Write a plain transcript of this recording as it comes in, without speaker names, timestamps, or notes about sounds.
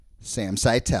Sam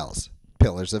Seitel's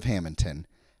Pillars of Hamilton.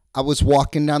 I was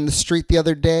walking down the street the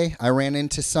other day. I ran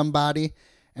into somebody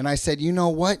and I said, you know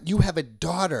what? You have a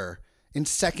daughter in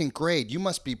second grade. You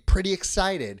must be pretty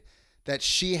excited that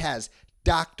she has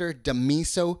Dr.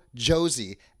 Damiso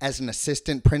Josey as an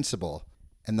assistant principal.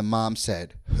 And the mom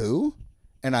said, who?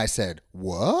 And I said,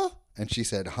 what? And she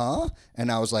said, huh?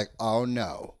 And I was like, oh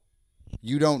no.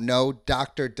 You don't know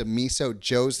Dr. Damiso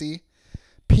Josey?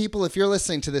 People, if you're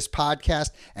listening to this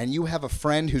podcast and you have a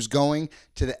friend who's going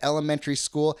to the elementary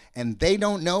school and they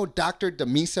don't know Dr.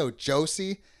 Damiso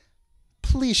Josey,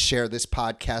 please share this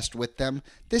podcast with them.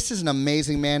 This is an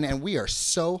amazing man, and we are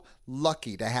so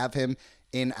lucky to have him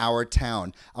in our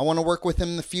town. I want to work with him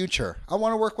in the future. I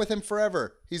want to work with him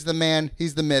forever. He's the man,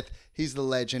 he's the myth, he's the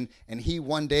legend, and he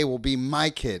one day will be my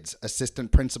kid's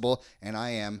assistant principal, and I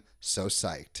am so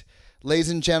psyched. Ladies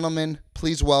and gentlemen,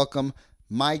 please welcome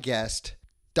my guest,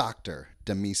 Dr.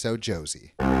 Damiso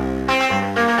Josey.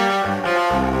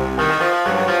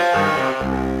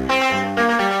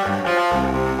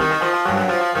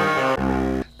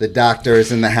 The doctor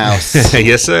is in the house.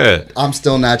 Yes, sir. I'm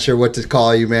still not sure what to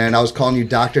call you, man. I was calling you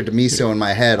Dr. Damiso in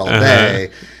my head all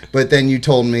day. But then you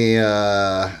told me...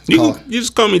 You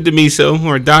just call me Damiso,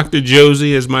 or Dr.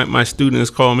 Josey, as my students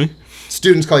call me.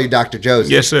 Students call you Dr.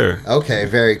 Josey? Yes, sir. Okay,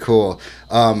 very cool.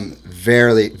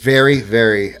 Very, very,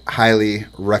 very highly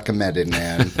recommended,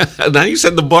 man. Now you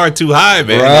set the bar too high,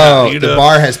 man. Bro, the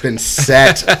bar has been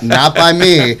set, not by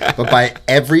me, but by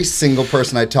every single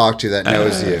person I talk to that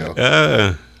knows you.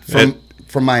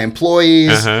 From my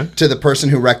employees to the person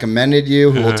who recommended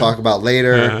you, who we'll talk about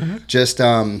later. Just,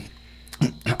 I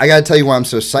got to tell you why I'm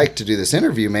so psyched to do this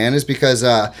interview, man, is because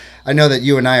I know that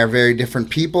you and I are very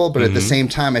different people, but at the same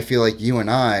time, I feel like you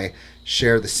and I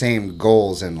share the same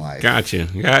goals in life. Got you.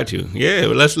 Yeah,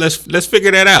 well, let's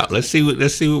figure that out. Let's see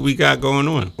what we got going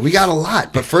on. We got a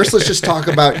lot, but first let's just talk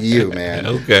about you, man.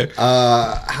 Okay.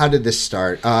 How did this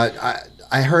start?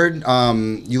 I heard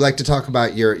you like to talk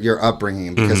about your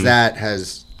upbringing because that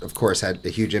has, of course, had a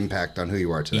huge impact on who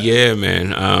you are today. Yeah,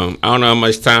 man. I don't know how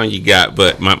much time you got,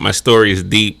 but my story is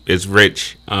deep. It's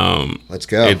rich. Let's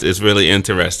go. It's really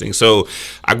interesting. So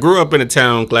I grew up in a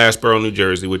town, Glassboro, New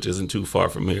Jersey, which isn't too far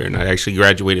from here. And I actually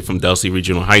graduated from Delsey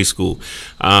Regional High School.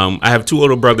 I have two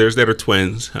older brothers that are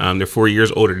twins. They're 4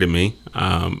 years older than me.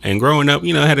 And growing up,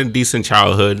 I had a decent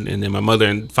childhood. And then my mother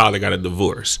and father got a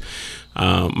divorce.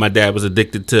 My dad was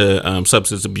addicted to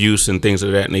substance abuse and things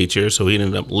of that nature, so he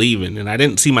ended up leaving. And I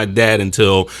didn't see my dad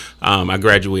until I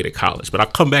graduated college. But I'll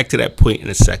come back to that point in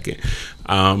a second.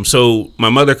 So my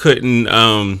mother couldn't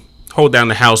hold down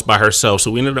the house by herself,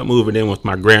 so we ended up moving in with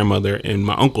my grandmother, and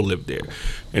my uncle lived there.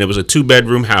 And it was a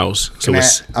 2-bedroom house. So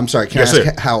I'm sorry, can I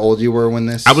ask how old you were when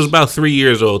this? I was about 4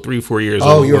 years old.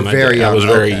 Oh, you were very young. I was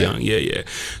very young, yeah.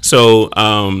 So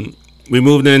we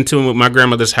moved into my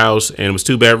grandmother's house, and it was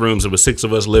 2 bedrooms. There was 6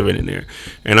 of us living in there.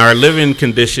 And our living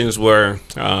conditions were,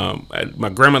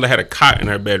 my grandmother had a cot in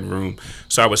her bedroom,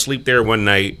 so I would sleep there one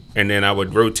night, and then I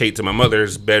would rotate to my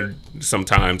mother's bed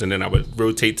sometimes, and then I would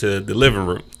rotate to the living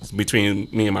room between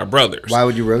me and my brothers. Why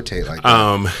would you rotate like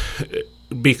that?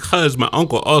 Because my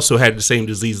uncle also had the same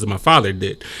disease that my father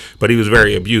did, but he was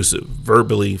very abusive,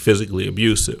 verbally, physically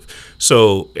abusive.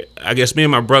 So I guess me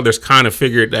and my brothers kind of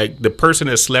figured like the person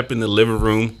that slept in the living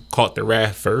room caught the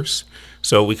wrath first.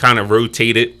 So we kind of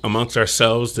rotated amongst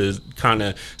ourselves to kind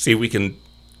of see if we can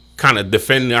kind of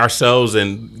defend ourselves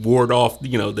and ward off,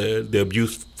 the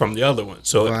abuse from the other one.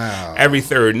 So every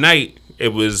third night it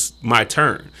was my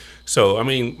turn. So, I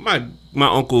mean, my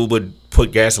uncle would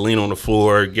put gasoline on the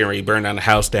floor, get ready to burn down the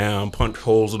house down, punch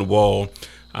holes in the wall.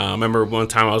 I remember one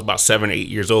time I was about 7 or 8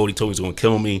 years old. He told me he was going to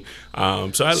kill me.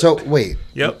 So wait.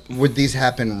 Yep. Would these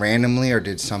happen randomly, or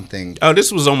did something? Oh,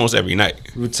 this was almost every night.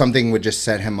 Something would just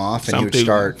set him off, and he would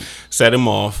start. Set him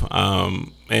off.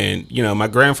 And my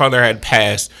grandfather had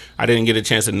passed. I didn't get a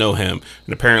chance to know him,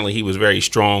 and apparently he was very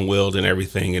strong-willed and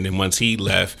everything. And then once he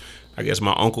left, I guess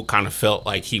my uncle kind of felt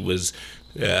like he was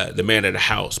the man of the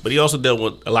house, but he also dealt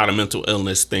with a lot of mental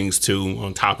illness things too,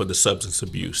 on top of the substance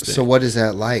abuse thing. So what is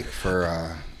that like for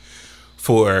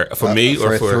me,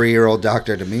 or for a 3-year-old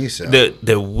Dr. Damiso?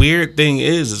 The weird thing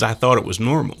is I thought it was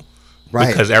normal,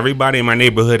 right? Because everybody in my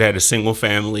neighborhood had a single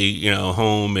family,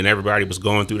 home, and everybody was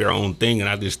going through their own thing, and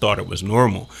I just thought it was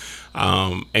normal.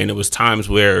 And it was times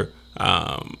where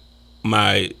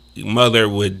my mother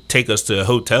would take us to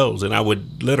hotels, and I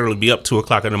would literally be up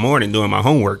 2:00 in the morning doing my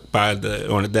homework on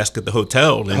the desk at the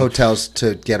hotel. And hotels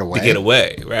to get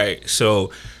away. Right?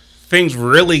 So things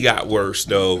really got worse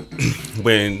though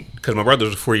because my brothers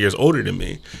were 4 years older than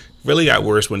me. Really got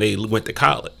worse when they went to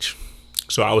college.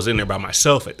 So I was in there by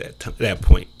myself at that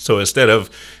point. So instead of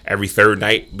every third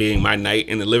night being my night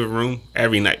in the living room,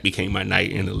 every night became my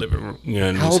night in the living room. You know what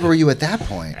I mean? How old were you at that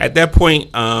point? At that point,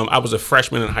 I was a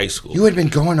freshman in high school. You had been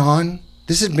going on.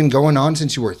 This had been going on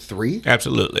since you were 3?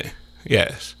 Absolutely,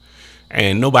 yes.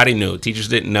 And nobody knew. Teachers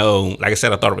didn't know. Like I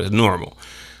said, I thought it was normal.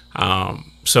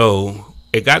 So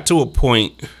it got to a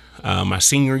point, my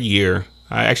senior year,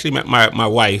 I actually met my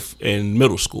wife in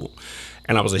middle school.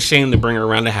 And I was ashamed to bring her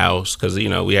around the house because, you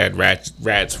know, we had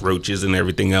rats, roaches, and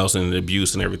everything else, and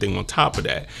abuse and everything on top of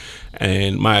that.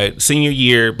 And my senior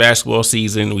year basketball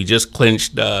season, we just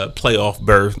clinched playoff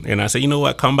berth. And I said, you know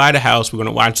what, come by the house. We're going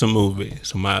to watch some movies.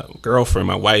 So my girlfriend,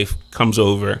 my wife, comes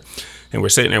over. And we're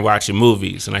sitting there watching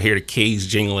movies, and I hear the keys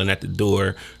jingling at the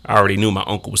door. I already knew my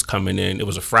uncle was coming in. It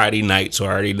was a Friday night, so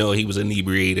I already know he was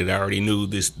inebriated. I already knew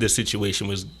this situation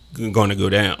was going to go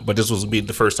down. But this was be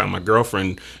the first time my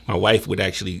girlfriend, my wife, would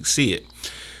actually see it.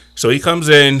 So he comes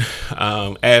in,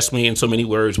 asks me in so many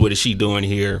words, what is she doing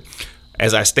here?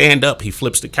 As I stand up, he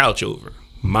flips the couch over.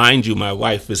 Mind you, my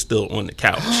wife is still on the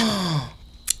couch.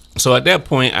 So at that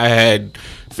point, I had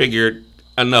figured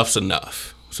enough's enough.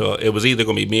 So it was either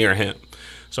going to be me or him.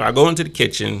 So I go into the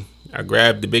kitchen. I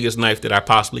grab the biggest knife that I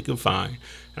possibly could find.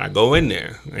 And I go in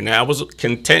there. And I was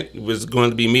content it was going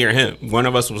to be me or him. One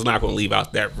of us was not going to leave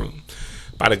out that room.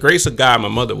 By the grace of God, my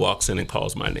mother walks in and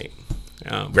calls my name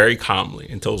very calmly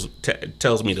and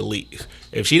tells me to leave.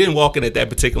 If she didn't walk in at that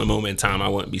particular moment in time, I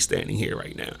wouldn't be standing here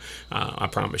right now. I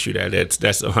promise you that.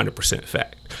 That's 100%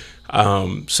 fact.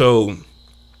 So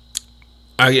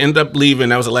I ended up leaving.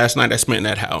 That was the last night I spent in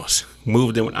that house.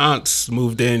 Moved in with aunts,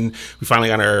 We finally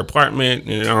got our apartment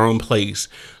in our own place.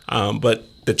 But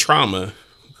the trauma,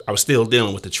 I was still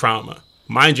dealing with the trauma.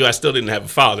 Mind you, I still didn't have a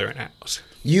father in the house.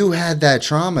 You had that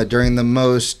trauma during the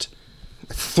most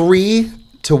 3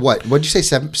 to what? What'd you say,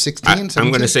 16? I'm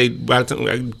going to say by the time,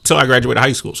 until I graduated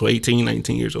high school, so 18,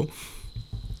 19 years old.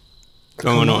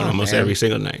 Going on almost every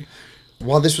single night.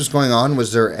 While this was going on,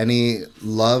 was there any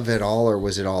love at all, or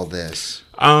was it all this?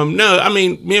 No, I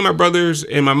mean, me and my brothers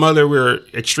and my mother were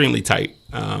extremely tight.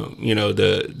 You know,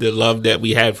 the love that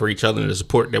we had for each other and the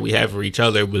support that we had for each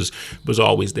other was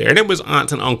always there. And it was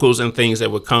aunts and uncles and things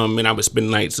that would come, and I would spend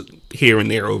nights here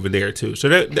and there over there too. So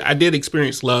that I did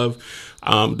experience love.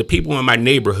 The people in my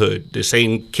neighborhood, the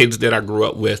same kids that I grew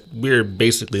up with, we're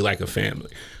basically like a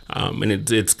family. And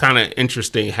it's kind of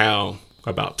interesting how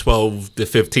about 12 to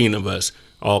 15 of us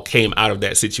all came out of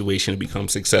that situation to become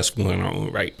successful in our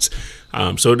own rights.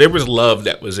 So there was love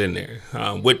that was in there.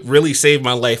 What really saved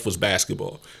my life was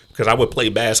basketball, because I would play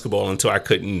basketball until I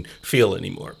couldn't feel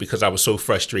anymore because I was so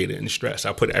frustrated and stressed.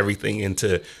 I put everything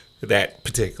into that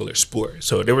particular sport.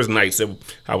 So there was nights that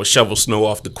I would shovel snow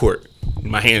off the court,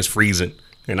 my hands freezing.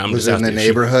 And I'm was just it in the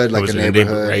neighborhood, like a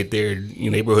neighborhood? Right there,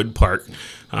 neighborhood park.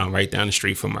 Right down the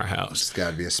street from our house. It's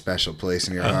got to be a special place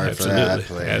in your heart for that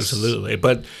place. Absolutely.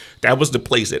 But that was the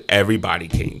place that everybody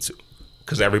came to,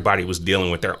 because everybody was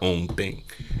dealing with their own thing.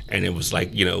 And it was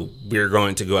like, you know, we're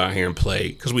going to go out here and play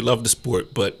because we love the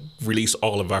sport, but release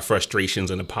all of our frustrations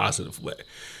in a positive way.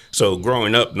 So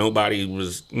growing up, nobody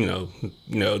was, you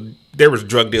know, there was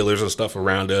drug dealers and stuff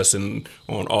around us and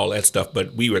on all that stuff,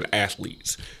 but we were the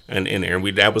athletes, and in there,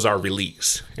 and that was our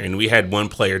release. And we had one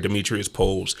player, Demetrius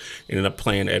Poles, ended up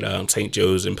playing at St.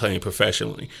 Joe's and playing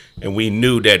professionally, and we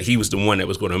knew that he was the one that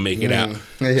was going to make it out.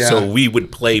 Yeah. So we would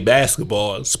play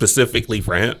basketball specifically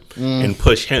for him and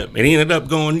push him, and he ended up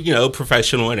going, you know,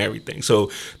 professional and everything.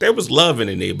 So there was love in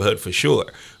the neighborhood for sure.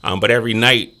 But every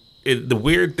night, the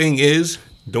weird thing is,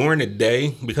 during the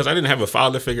day, because I didn't have a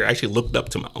father figure, I actually looked up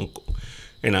to my uncle.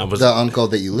 And I was the uncle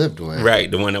that you lived with. Right,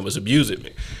 the one that was abusing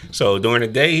me. So during the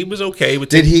day, he was okay with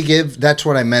Did he give, that's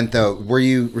what I meant though, were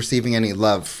you receiving any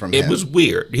love from him? It was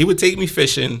weird. He would take me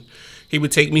fishing, he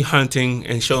would take me hunting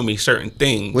and show me certain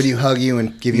things. Would he hug you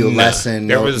and give you a lesson?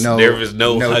 There was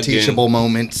no hugging, teachable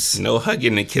moments. No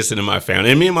hugging and kissing in my family.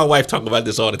 And me and my wife talk about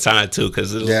this all the time too,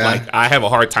 because it's like I have a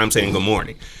hard time saying good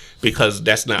morning, because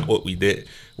that's not what we did.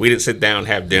 We didn't sit down and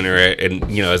have dinner and,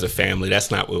 you know, as a family.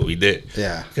 That's not what we did.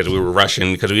 Yeah. Because we were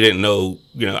rushing, because we didn't know,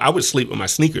 you know, I would sleep with my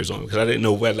sneakers on because I didn't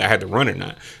know whether I had to run or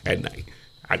not at night.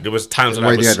 There was times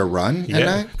that you had to run at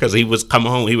night? Because he would come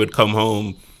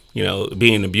home, you know,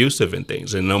 being abusive and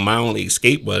things. And my only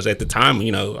escape was, at the time,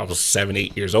 you know, I was 7,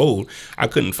 8 years old. I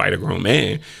couldn't fight a grown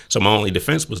man. So my only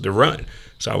defense was to run.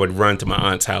 So I would run to my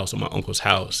aunt's house or my uncle's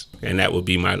house, and that would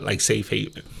be my, like, safe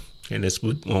haven. And this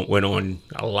went on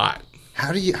a lot. How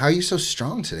are you so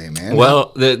strong today, man?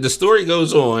 Well, the story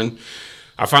goes on.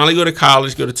 I finally go to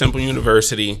college, go to Temple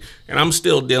University, and I'm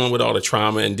still dealing with all the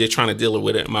trauma and trying to deal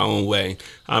with it in my own way.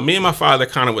 Me and my father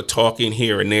kind of were talking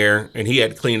here and there, and he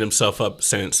had cleaned himself up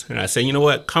since. And I said, you know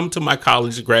what? Come to my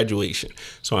college graduation.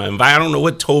 So I don't know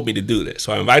what told me to do this.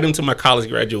 So I invited him to my college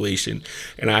graduation,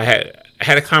 and I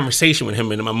had a conversation with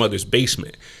him in my mother's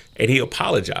basement. And he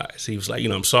apologized. He was like,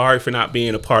 I'm sorry for not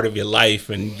being a part of your life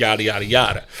and yada, yada,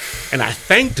 yada. And I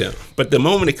thanked him. But the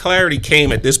moment of clarity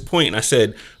came at this point, and I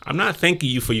said, I'm not thanking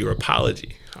you for your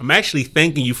apology. I'm actually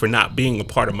thanking you for not being a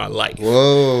part of my life.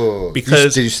 Whoa.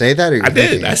 Because did you say that? Or I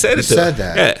did. I said it to him. You said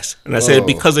that? Yes. And I said,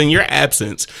 because in your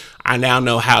absence, I now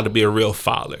know how to be a real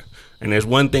father. And there's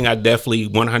one thing I definitely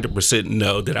 100%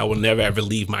 know, that I will never ever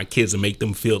leave my kids and make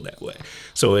them feel that way.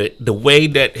 So the way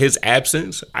that his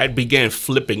absence, I began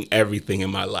flipping everything in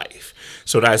my life.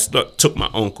 So that I took my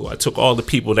uncle, I took all the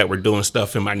people that were doing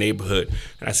stuff in my neighborhood,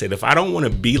 and I said, if I don't want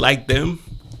to be like them,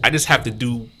 I just have to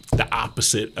do the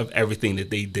opposite of everything that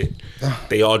they did.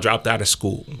 They all dropped out of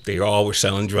school. They all were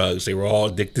selling drugs. They were all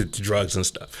addicted to drugs and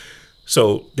stuff.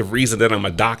 So the reason that I'm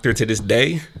a doctor to this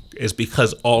day is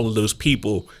because all of those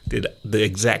people did the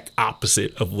exact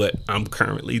opposite of what I'm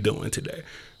currently doing today.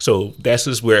 So that's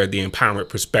just where the empowerment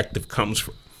perspective comes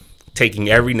from, taking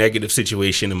every negative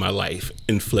situation in my life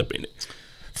and flipping it.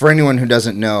 For anyone who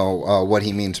doesn't know what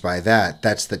he means by that,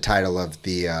 that's the title of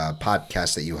the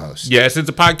podcast that you host. Yes, it's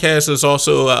a podcast. It's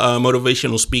also a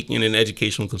motivational speaking and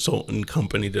educational consulting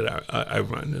company that I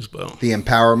run as well. The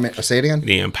Empowerment, say it again?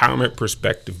 The Empowerment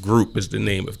Perspective Group is the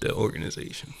name of the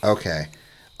organization. Okay.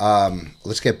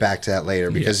 Let's get back to that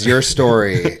later, because your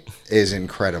story is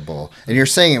incredible, and you're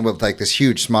saying it with like this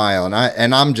huge smile,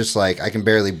 and I'm just like, I can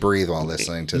barely breathe while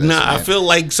listening to this. No, I feel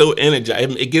like so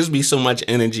energized. It gives me so much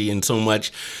energy and so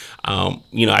much.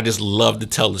 I just love to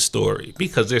tell the story,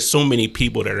 because there's so many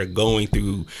people that are going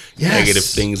through negative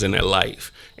things in their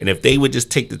life, and if they would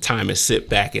just take the time and sit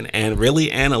back and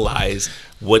really analyze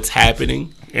what's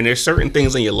happening. And there's certain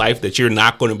things in your life that you're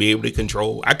not going to be able to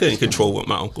control. I couldn't control what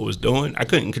my uncle was doing. I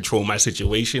couldn't control my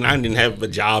situation. I didn't have a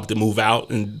job to move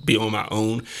out and be on my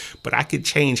own. But I could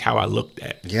change how I looked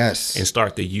at it. Yes. And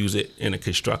start to use it in a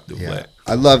constructive way.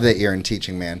 I love that you're in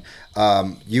teaching, man.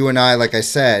 You and I, like I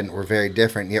said, we're very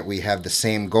different, yet we have the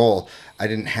same goal. I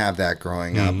didn't have that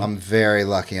growing up. I'm very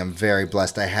lucky. I'm very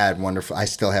blessed. I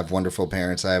still have wonderful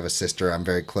parents. I have a sister I'm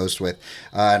very close with.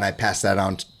 And I pass that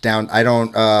on down.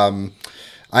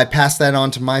 I passed that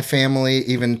on to my family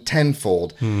even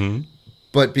tenfold. Mm-hmm.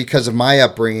 But because of my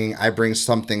upbringing, I bring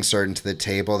something certain to the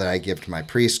table that I give to my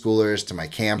preschoolers, to my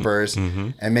campers,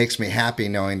 and makes me happy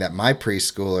knowing that my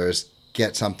preschoolers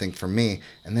get something from me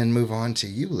and then move on to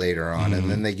you later on. And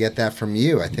then they get that from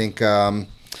you. I think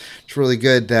it's really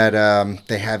good that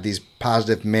they have these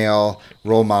positive male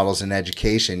role models in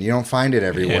education. You don't find it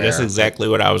everywhere. Yeah, that's exactly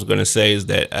what I was going to say, is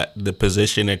that the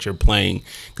position that you're playing,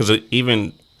 because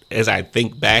even as I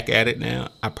think back at it now,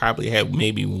 I probably had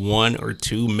maybe one or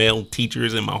two male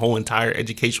teachers in my whole entire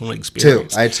educational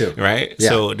experience. I had two. Right? Yeah.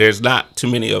 So there's not too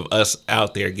many of us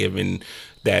out there giving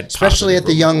that. Especially at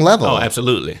the young level. Oh,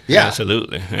 absolutely. Yeah.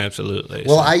 Absolutely.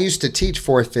 Well, I used to teach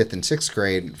 4th, 5th, and 6th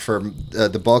grade for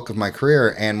the bulk of my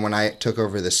career. And when I took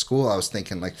over this school, I was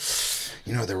thinking like,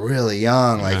 they're really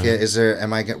young. Like,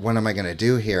 what am I going to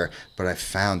do here? But I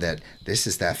found that this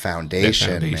is that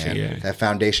foundation, man. Yeah. That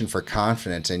foundation for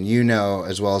confidence. And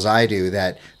as well as I do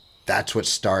that that's what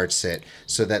starts it,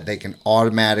 so that they can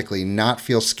automatically not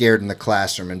feel scared in the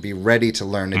classroom and be ready to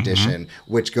learn addition,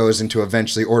 which goes into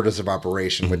eventually orders of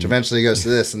operation, which eventually goes to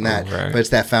this and that. Right. But it's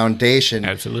that foundation.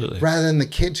 Absolutely. Rather than the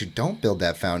kids who don't build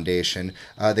that foundation,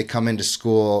 they come into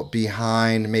school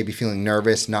behind, maybe feeling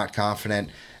nervous, not confident.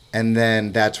 And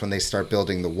then that's when they start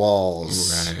building the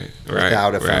walls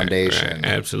without a foundation. Right.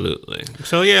 Absolutely.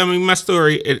 So, yeah, my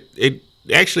story, it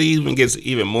actually even gets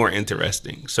even more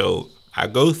interesting. So I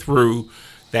go through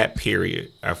that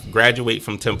period. I graduate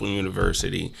from Temple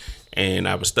University, and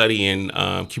I was studying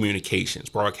communications,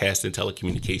 broadcasting,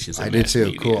 telecommunications. I did too.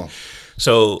 Media. Cool.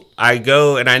 So I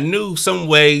go, and I knew some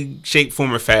way, shape,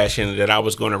 form, or fashion that I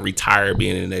was going to retire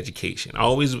being in education. I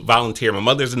always volunteer. My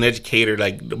mother's an educator,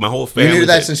 like my whole family. You knew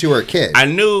that since you were a kid? I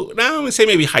knew, I would say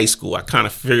maybe high school. I kind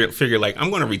of figured like,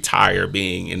 I'm going to retire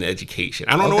being in education.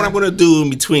 I don't know what I'm going to do in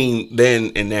between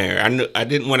then and there. I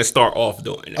didn't want to start off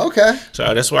doing that. Okay.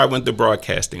 So that's why I went the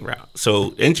broadcasting route.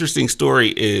 So interesting story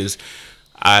is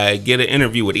I get an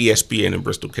interview with ESPN in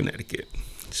Bristol, Connecticut.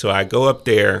 So I go up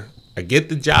there. I get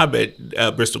the job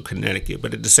at Bristol, Connecticut,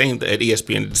 but at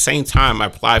ESPN, at the same time, I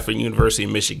applied for University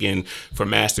of Michigan for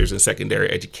master's in secondary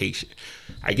education.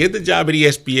 I get the job at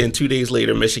ESPN. 2 days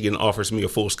later, Michigan offers me a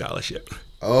full scholarship.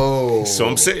 Oh. So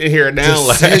I'm sitting here now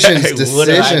decisions, what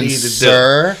do I need to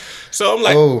sir. do? So I'm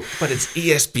like, but it's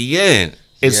ESPN.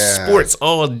 It's sports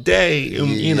all day. And,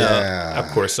 you know,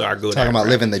 of course, so I go Talking about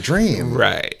living the dream.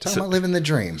 Right. Talking about living the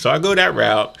dream. So I go that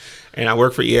route, and I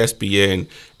work for ESPN.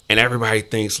 And everybody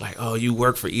thinks like, oh, you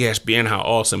work for ESPN, how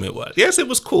awesome it was. Yes, it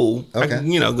was cool. Okay. I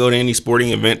could, go to any sporting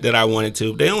event that I wanted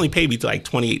to. They only paid me like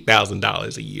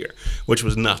 $28,000 a year, which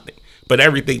was nothing. But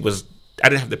everything was, I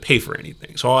didn't have to pay for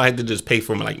anything. So all I had to just pay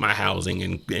for like my housing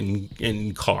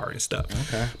and car and stuff.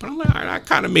 Okay. But I'm like, all right, I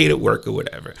kind of made it work or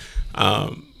whatever.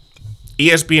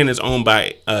 ESPN is owned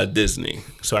by Disney.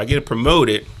 So I get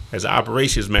promoted as an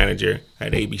operations manager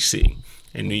at ABC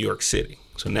in New York City.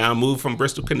 So now I moved from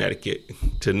Bristol, Connecticut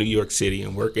to New York City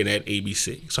and working at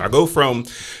ABC. So I go from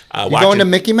going to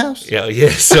Mickey Mouse? Yeah.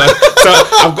 So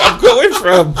I'm going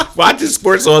from watching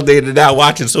sports all day to now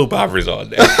watching soap operas all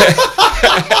day.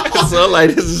 So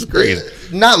like, this is crazy.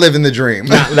 Not living the dream.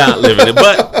 Not living it,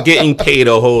 but getting paid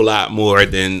a whole lot more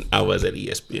than I was at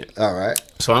ESPN. All right.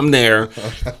 So I'm there,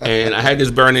 and I had this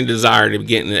burning desire to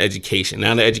get into education.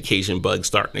 Now the education bug's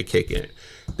starting to kick in.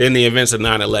 Then the events of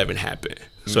 9/11 happened.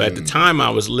 So at the time, I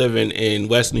was living in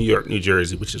West New York, New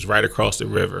Jersey, which is right across the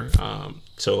river.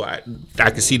 So I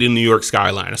could see the New York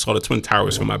skyline. I saw the Twin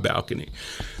Towers from my balcony.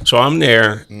 So I'm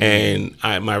there, and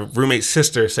my roommate's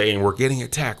sister saying, we're getting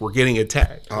attacked. We're getting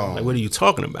attacked. I'm like, what are you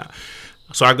talking about?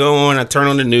 So I go on, I turn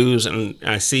on the news, and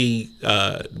I see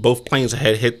both planes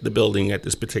had hit the building at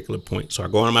this particular point. So I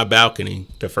go on my balcony.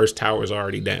 The first tower is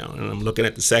already down, and I'm looking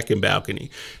at the second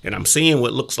balcony, and I'm seeing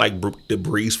what looks like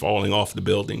debris falling off the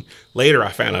building. Later,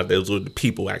 I found out those were the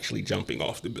people actually jumping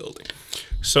off the building.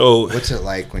 So what's it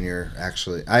like when you're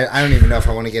actually... I don't even know if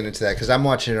I want to get into that, because I'm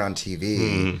watching it on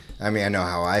TV. I mean, I know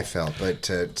how I felt, but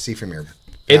to see from your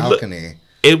balcony...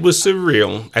 It was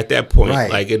surreal at that point.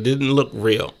 Right. Like, it didn't look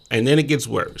real. And then it gets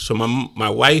worse. So my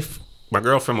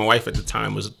girlfriend, my wife at the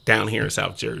time, was down here in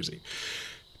South Jersey.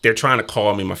 They're trying to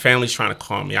call me. My family's trying to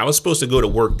call me. I was supposed to go to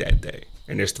work that day.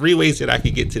 And there's 3 ways that I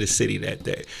could get to the city that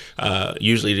day,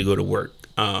 usually to go to work.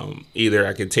 Either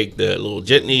I could take the little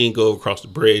jitney and go across the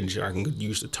bridge, or I can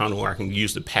use the tunnel, or I can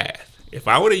use the path. If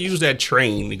I would have used that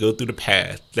train to go through the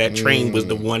path, that train was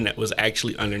the one that was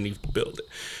actually underneath the building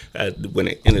when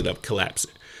it ended up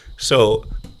collapsing. So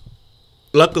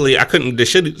luckily, I couldn't. The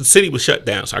city was shut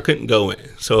down, so I couldn't go in.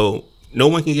 So no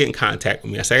one can get in contact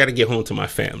with me. I said I got to get home to my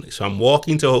family. So I'm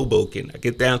walking to Hoboken. I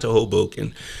get down to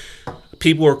Hoboken.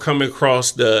 People are coming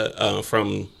across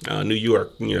from New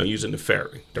York, using the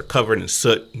ferry. They're covered in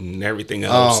soot and everything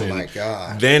else. Oh my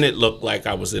God! Then it looked like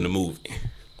I was in a movie.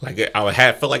 Like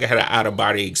felt like I had an out of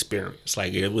body experience.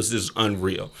 Like it was just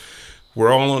unreal.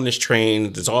 We're all on this train.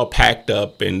 It's all packed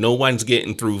up, and no one's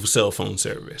getting through cell phone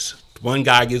service. One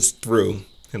guy gets through,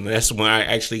 and that's when I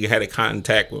actually had a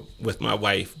contact with my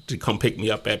wife to come pick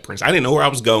me up at Prince. I didn't know where I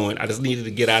was going. I just needed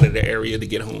to get out of the area to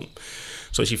get home.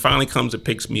 So she finally comes and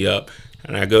picks me up,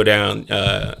 and I go down,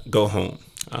 go home.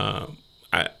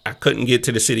 I couldn't get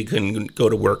to the city, couldn't go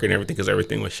to work and everything because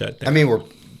everything was shut down.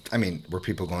 Were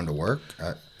people going to work?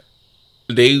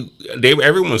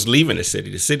 Everyone was leaving the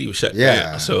city. The city was shut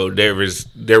down. So there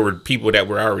were people that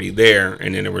were already there,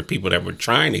 and then there were people that were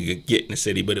trying to get in the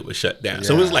city, but it was shut down.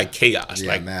 So it was like chaos,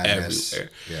 like madness.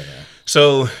 Everywhere. Yeah.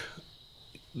 So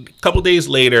a couple days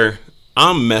later,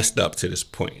 I'm messed up to this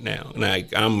point now.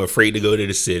 Like, I'm afraid to go to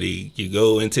the city. You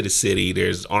go into the city,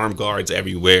 there's armed guards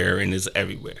everywhere, and it's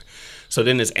everywhere. So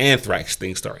then this anthrax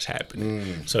thing starts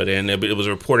happening. So then it was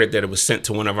reported that it was sent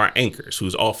to one of our anchors,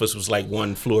 whose office was like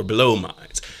one floor below mine.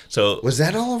 So was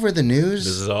that all over the news?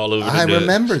 This is all over the news. I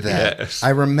remember that. Yes. I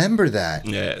remember that.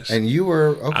 Yes. And you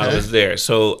were okay. I was there.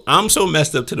 So I'm so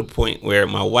messed up to the point where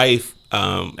my wife,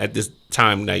 at this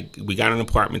time, like, we got an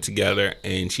apartment together,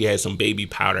 and she had some baby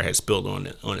powder had spilled on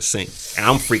the sink, and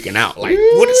I'm freaking out. Like,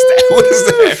 what is that? What is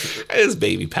that? It's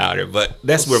baby powder, but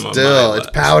that's where my mind was. It's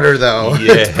powder though.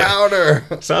 Yeah. It's powder.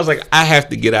 So I was like, I have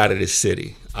to get out of this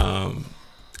city,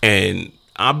 and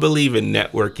I believe in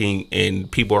networking, and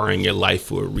people are in your life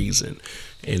for a reason.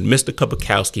 And Mr.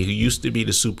 Kupakowski, who used to be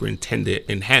the superintendent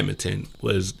in Hamilton,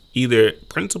 was either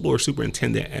principal or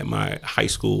superintendent at my high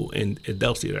school in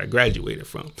Delsey that I graduated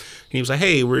from. And he was like,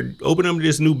 hey, we're opening up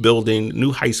this new building,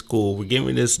 new high school. We're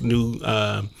giving this new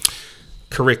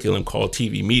curriculum called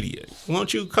TV Media. Why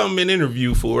don't you come and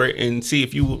interview for it and see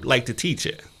if you would like to teach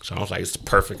it? So I was like, it's a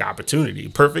perfect opportunity,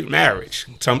 perfect marriage,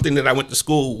 something that I went to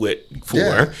school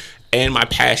for, and my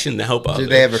passion to help others. Did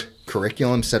they have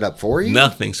curriculum set up for you?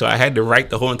 Nothing. So I had to write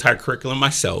the whole entire curriculum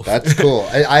myself. That's cool.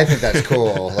 I think that's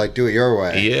cool. Like, do it your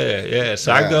way. Yeah.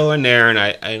 So I go in there and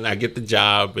I get the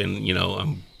job, and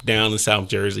I'm down in South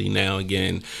Jersey now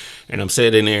again, and I'm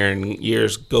sitting there, and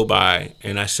years go by,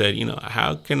 and I said,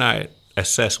 how can I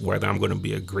assess whether I'm going to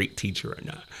be a great teacher or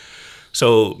not?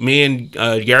 So me and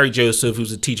Gary Joseph,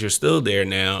 who's a teacher still there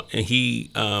now, and him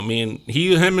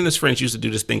and his friends used to do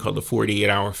this thing called the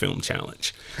 48-hour film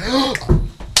challenge.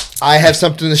 I have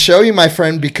something to show you, my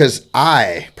friend, because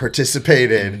I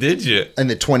participated. Did you? In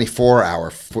the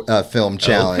 24-hour film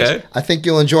challenge. Okay. I think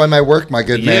you'll enjoy my work, my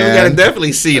good man. Yeah, we got to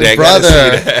definitely see that. Brother,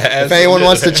 see that. If anyone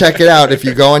wants to check it out, if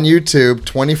you go on YouTube,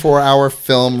 24-hour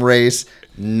film race,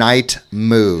 Night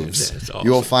Moves. That's awesome.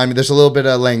 You will find me. There's a little bit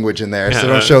of language in there, so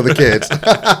don't show the kids.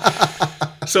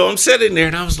 So I'm sitting there,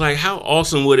 and I was like, how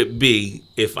awesome would it be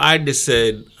if I just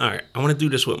said, all right, I want to do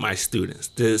this with my students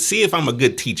to see if I'm a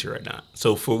good teacher or not.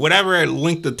 So for whatever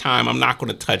length of time, I'm not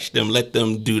going to touch them, let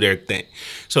them do their thing.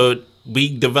 So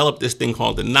we developed this thing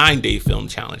called the 9-day film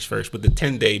challenge first, with the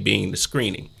 10-day being the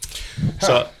screening.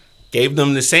 So gave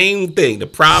them the same thing, the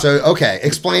prop. So, okay,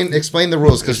 explain the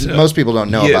rules, because most people don't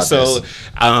know about this.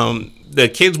 The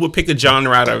kids would pick a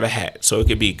genre out of a hat. So it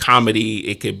could be comedy,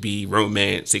 it could be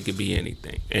romance, it could be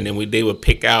anything. And then they would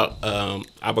pick out,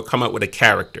 I would come up with a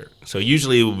character. So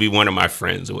usually it would be one of my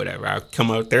friends or whatever. I'd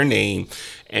come up with their name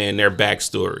and their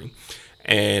backstory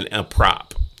and a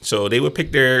prop. So they would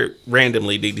pick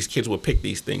randomly, these kids would pick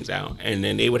these things out. And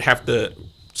then they would have to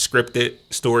script it,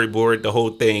 storyboard the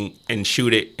whole thing, and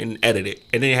shoot it and edit it.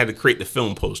 And then you had to create the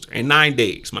film poster in 9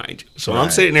 days, mind you. So I'm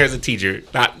sitting there as a teacher,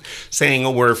 not saying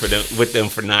a word with them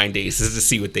for 9 days, just to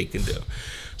see what they can do.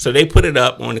 So they put it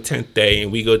up on the 10th day, and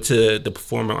we go to the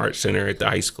Performing Arts Center at the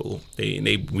high school.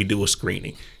 We do a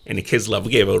screening, and the kids love.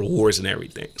 We gave out awards and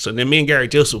everything. So then me and Gary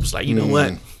Joseph was like, you know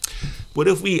what? What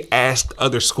if we asked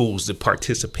other schools to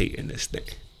participate in this thing?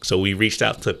 So we reached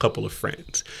out to a couple of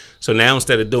friends. So now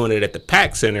instead of doing it at the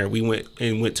PAC Center, we went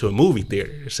to a movie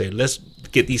theater to say, let's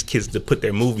get these kids to put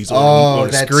their movies on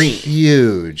the screen. That's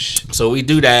huge. So we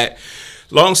do that.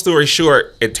 Long story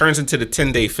short, it turns into the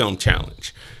 10-day film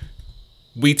challenge.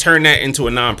 We turn that into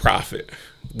a nonprofit,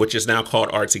 which is now called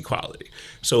Arts Equality.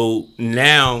 So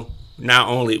now, not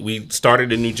only we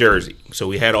started in New Jersey, so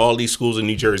we had all these schools in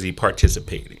New Jersey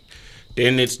participating.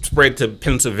 Then it spread to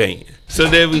Pennsylvania. So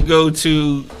then we go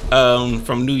to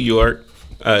from New York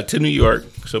to New York.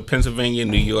 So Pennsylvania,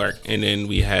 New York, and then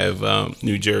we have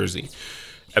New Jersey.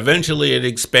 Eventually, it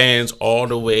expands all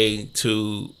the way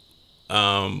to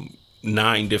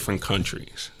 9 different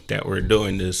countries that we're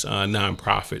doing this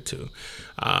nonprofit to.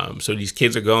 So these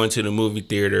kids are going to the movie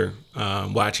theater,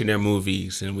 watching their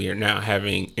movies, and we are now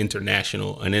having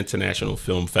an international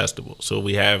film festival. So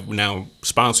we have now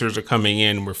sponsors are coming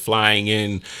in. We're flying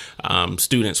in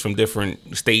students from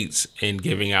different states and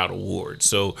giving out awards.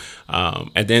 So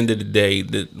at the end of the day,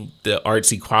 the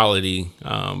Arts Equality,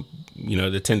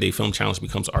 the 10-day film challenge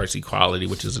becomes Arts Equality,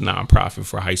 which is a nonprofit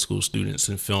for high school students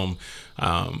in film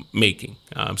making.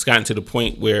 It's gotten to the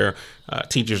point where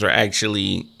teachers are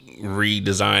actually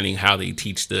redesigning how they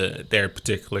teach their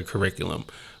particular curriculum.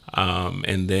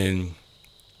 And then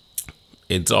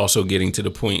it's also getting to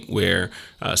the point where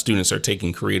students are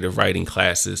taking creative writing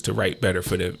classes to write better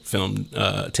for the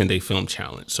 10-day film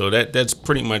challenge. So that's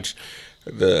pretty much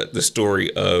the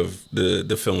story of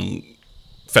the film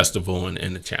festival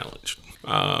and the challenge.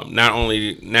 Not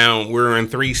only now we're in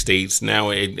 3 states,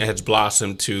 now it has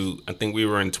blossomed to, I think we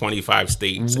were in 25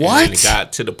 states. What? And it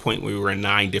got to the point where we were in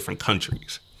 9 different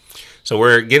countries. So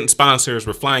we're getting sponsors.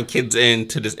 We're flying kids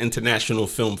into this international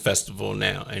film festival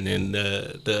now. And then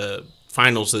the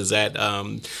finals is at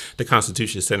the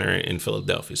Constitution Center in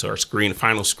Philadelphia. So our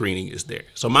final screening is there.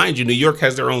 So mind you, New York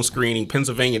has their own screening.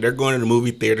 Pennsylvania, they're going to the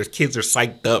movie theaters. Kids are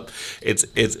psyched up.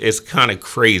 It's kind of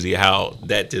crazy how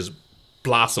that just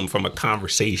blossomed from a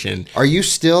conversation. Are you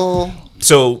still...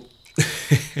 So...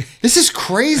 This is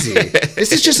crazy.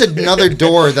 This is just another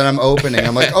door that I'm opening.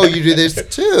 I'm like, oh, you do this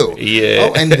too? Yeah.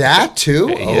 Oh, and that too?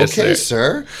 Yes, okay,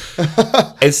 sir.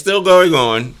 It's still going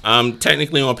on. I'm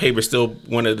technically on paper still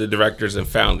one of the directors and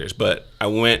founders, but I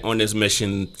went on this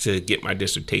mission to get my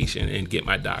dissertation and get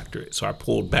my doctorate. So I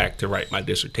pulled back to write my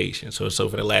dissertation. So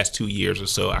for the last 2 years or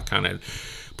so, I kind of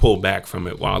pulled back from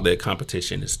it while the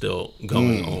competition is still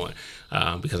going on,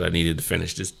 because I needed to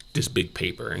finish this big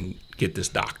paper and get this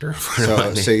doctor in front of my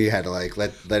name. So you had to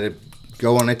let it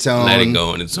go on its own. Let it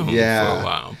go on its own for a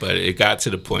while. But it got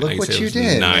to the point, Look like what I said, you it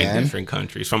was did, 9 man. different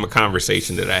countries from a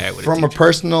conversation that I had with From a a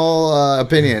personal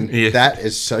opinion, that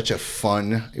is such a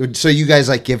fun... So you guys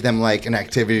give them an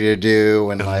activity to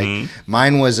do, and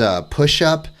mine was a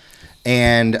push-up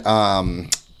and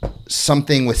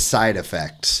something with side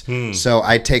effects. So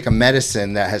I take a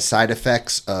medicine that has side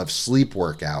effects of sleep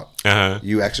workout.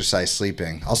 You exercise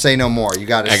sleeping. I'll say no more. You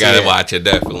got to. I got to watch it,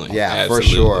 definitely. Yeah, absolutely,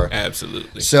 for sure.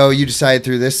 Absolutely. So you decided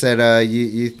through this that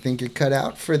you think you're cut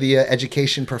out for the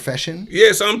education profession?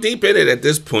 Yeah, so I'm deep in it at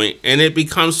this point, and it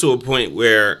becomes to a point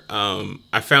where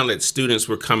I found that students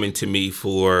were coming to me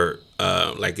for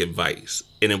like advice.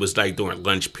 And it was like during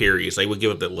lunch periods. They would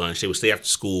give up their lunch. They would stay after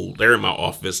school. They're in my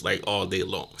office like all day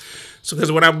long. So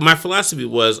because my philosophy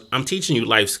was, I'm teaching you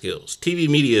life skills. TV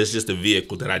media is just a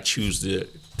vehicle that I choose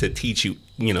to teach you,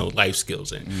 life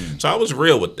skills in. So I was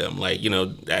real with them. Like,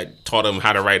 I taught them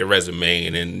how to write a resume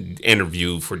and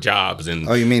interview for jobs. And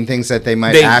oh, you mean things that they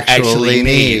might actually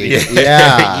need.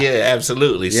 Yeah. Yeah,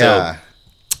 absolutely. Yeah. So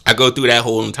I go through that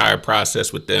whole entire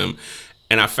process with them.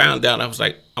 And I found out, I was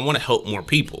like, I want to help more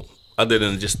people, other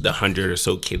than just the 100 or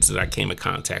so kids that I came in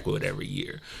contact with every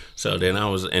year. So then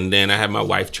I had my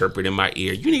wife chirping in my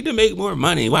ear, you need to make more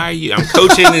money. Why are you? I'm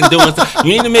coaching and doing stuff.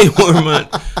 You need to make more money.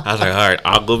 I was like, all right,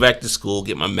 I'll go back to school,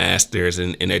 get my master's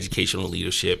in educational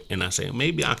leadership. And I say,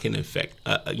 maybe I can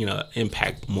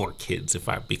impact more kids if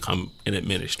I become an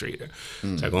administrator.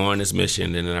 So I go on this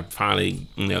mission, and then I finally,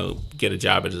 get a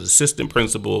job as an assistant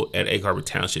principal at Egg Harbor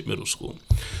Township Middle School.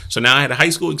 So now I had a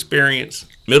high school experience,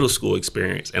 middle school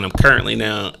experience, and I'm currently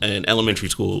now in elementary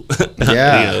school.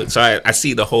 Yeah. So I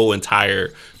see the whole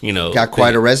entire, got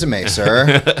quite a resume,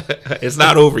 sir. It's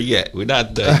not over yet. We're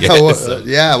not done yet. Well,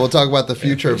 yeah, we'll talk about the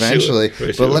future eventually.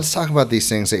 For sure. But let's talk about these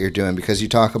things that you're doing, because you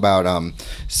talk about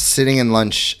sitting in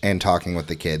lunch and talking with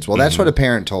the kids. Well, that's what a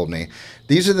parent told me.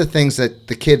 These are the things that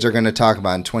the kids are going to talk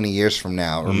about in 20 years from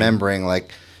now, remembering,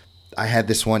 like, I had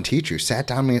this one teacher who sat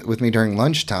down with me during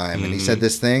lunchtime, and he said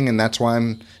this thing, and that's why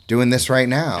I'm doing this right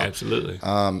now. Absolutely.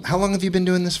 How long have you been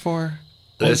doing this for?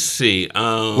 Let's see.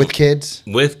 With kids?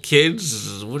 With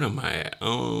kids, what am I at? I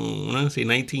want to say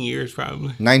 19 years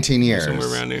probably. 19 years.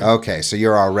 Somewhere around there. Okay, so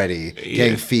you're already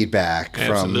getting feedback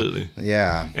from... Absolutely.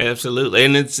 Yeah. Absolutely.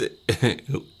 And it's...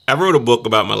 I wrote a book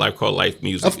about my life called Life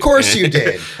Music. Of course you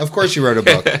did. Of course you wrote a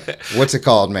book. What's it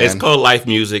called, man? It's called Life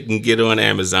Music. You can get it on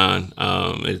Amazon.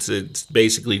 It's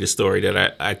basically the story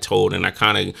that I told, and I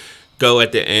kind of go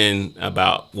at the end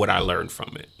about what I learned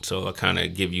from it. So I kind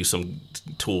of give you some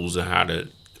tools on how to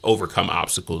overcome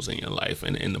obstacles in your life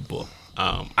in the book.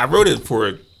 I wrote it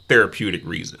for therapeutic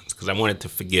reasons, because I wanted to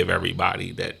forgive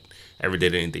everybody that ever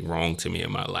did anything wrong to me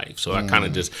in my life. So I kind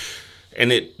of just... And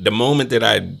the moment that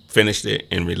I finished it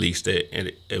and released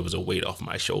it, it was a weight off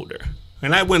my shoulder.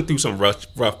 And I went through some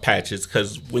rough patches,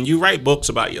 because when you write books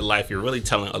about your life, you're really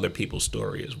telling other people's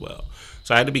story as well.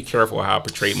 So I had to be careful how I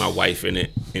portrayed my wife in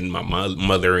it, and my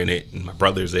mother in it, and my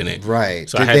brothers in it. Right.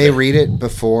 So Did they read it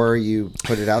before you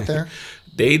put it out there?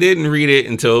 They didn't read it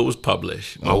until it was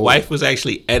published. My wife was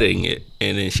actually editing it,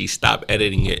 and then she stopped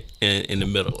editing it in the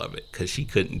middle of it because she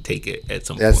couldn't take it at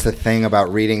some point. That's the thing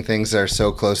about reading things that are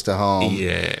so close to home.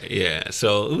 Yeah.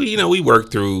 So, we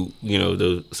worked through,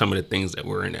 some of the things that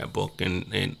were in that book,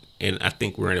 and I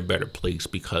think we're in a better place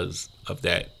because of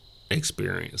that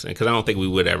experience. And because I don't think we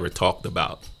would ever talked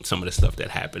about some of the stuff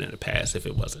that happened in the past if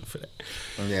it wasn't for that.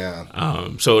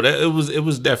 Yeah. So that it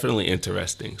was definitely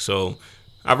interesting. So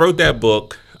I wrote that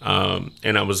book,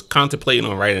 and I was contemplating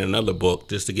on writing another book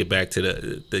just to get back to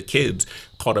the kids,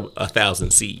 called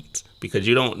 1,000 Seeds, because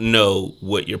you don't know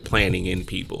what you're planting in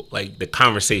people. Like the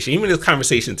conversation, even this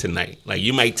conversation tonight, like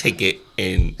you might take it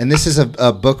and... And this is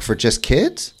a book for just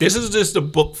kids? This is just a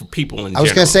book for people in general. I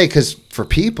was going to say, because for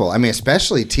people, I mean,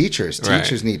 especially teachers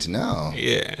Right. need to know.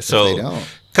 Yeah, so... If they don't.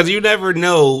 Because you never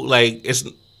know, like, it's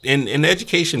in the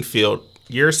education field,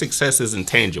 your success is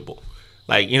intangible.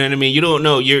 Like, you know what I mean? You don't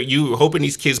know. You're hoping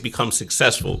these kids become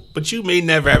successful, but you may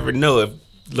never ever know if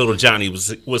little Johnny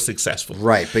was successful.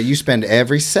 Right, but you spend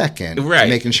every second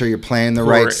making sure you're planting the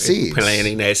right seeds.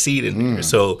 Planting that seed in there.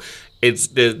 So it's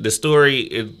the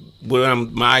story.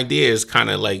 My idea is kind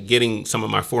of like getting some of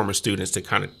my former students to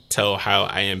kind of tell how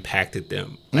I impacted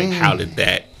them. Like how did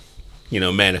that,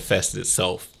 manifest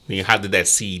itself? How did that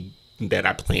seed that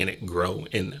I planted grow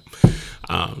in them?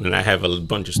 And I have a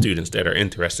bunch of students that are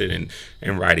interested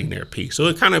in writing their piece. So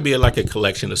it kind of be like a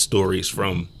collection of stories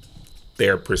from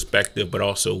their perspective, but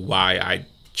also why I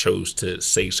chose to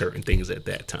say certain things at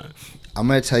that time. I'm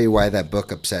going to tell you why that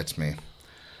book upsets me.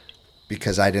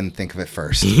 Because I didn't think of it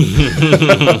first.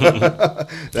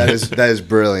 That is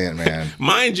brilliant, man.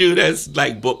 Mind you, that's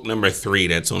like book number 3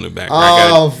 that's on the back. Oh,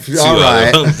 all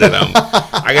right.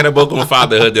 I got a book on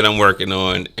fatherhood that I'm working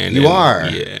on. And you are?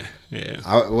 Yeah.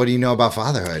 Yeah. What do you know about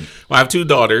fatherhood? Well, I have 2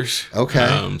 daughters.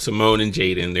 Okay. Simone and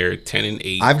Jaden. They're 10 and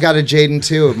 8. I've got a Jaden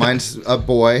too. Mine's a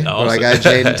boy, but I got a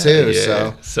Jaden too.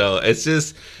 Yeah. So it's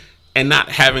just, and not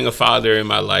having a father in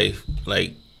my life,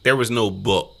 like there was no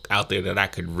book out there that I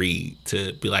could read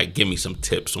to be like, give me some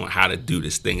tips on how to do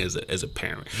this thing as a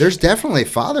parent. There's definitely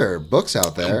father books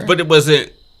out there, but it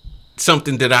wasn't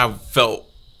something that I felt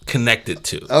connected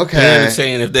to. Okay. You know what I'm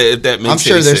saying? If that makes I'm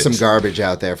sure any there's sense. some garbage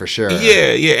out there for sure.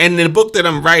 Yeah. And the book that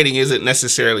I'm writing isn't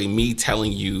necessarily me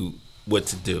telling you what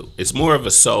to do. It's more of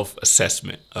a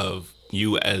self-assessment of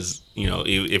you as, you know,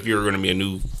 if you're going to be a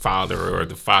new father or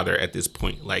the father at this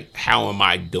point, like, how am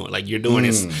I doing? Like, you're doing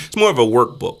this. It's more of a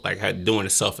workbook, like doing a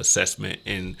self-assessment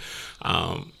and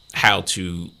how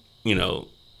to, you know,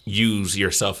 use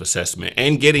your self-assessment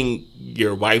and getting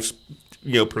your wife's,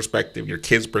 you know, perspective, your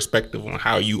kids' perspective on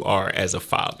how you are as a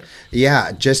father.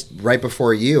 Yeah, just right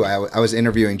before you, I was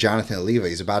interviewing Jonathan Oliva.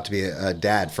 He's about to be a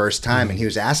dad first time, and he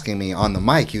was asking me on the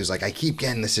mic. He was like, I keep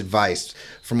getting this advice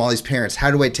from all these parents.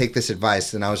 How do I take this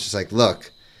advice? And I was just like,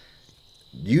 look,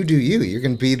 you do you. You're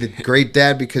going to be the great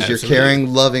dad because you're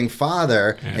caring, loving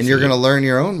father, and you're going to learn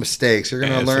your own mistakes. You're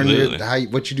going to learn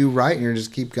what you do right, and you're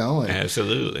just keep going.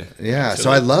 Absolutely. Yeah,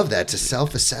 so I love that. It's a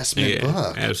self-assessment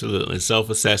book. Absolutely.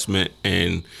 Self-assessment,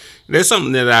 and there's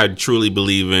something that I truly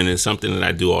believe in, and something that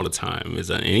I do all the time.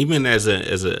 And even as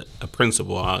a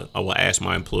principal, I will ask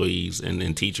my employees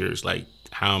and teachers, like,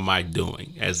 how am I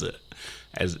doing as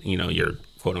you know, your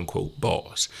quote unquote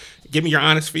boss? Give me your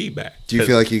honest feedback. Do you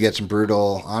feel like you get some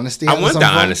brutal honesty? I want the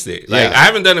honesty. Like, I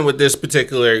haven't done it with this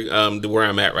particular where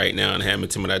I'm at right now in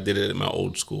Hamilton, but I did it at my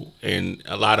old school. And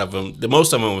a lot of them,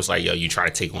 most of them was like, yo, you try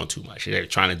to take on too much. You're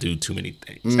trying to do too many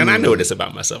things. And I know this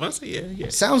about myself. I say, yeah.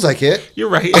 Sounds like it. You're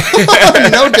right.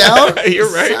 No doubt.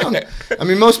 You're right. I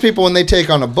mean, most people, when they take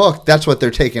on a book, that's what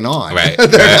they're taking on. Right.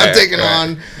 They're not taking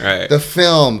on the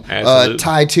film.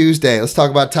 Tie Tuesday. Let's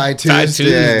talk about Tie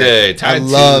Tuesday. I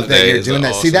love that you're doing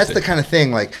that. See, that's the kind of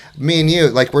thing, like, me and you,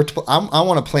 like, I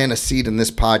want to plant a seed in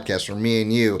this podcast for me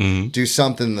and you do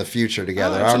something in the future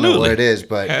together. I don't know what it is,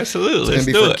 but it's going to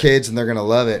be for kids and they're going to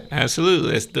love it.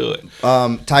 Absolutely. Let's do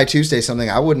it. Tie Tuesday is something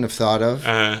I wouldn't have thought of.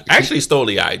 I actually stole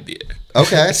the idea.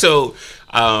 Okay. So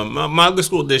my other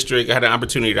school district, I had an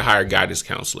opportunity to hire a guidance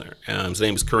counselor. His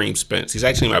name is Kareem Spence. He's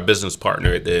actually my business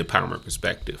partner at the Empowerment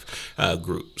Perspective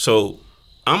group. So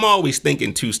I'm always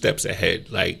thinking 2 steps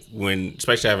ahead, like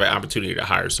especially I have an opportunity to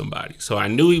hire somebody. So I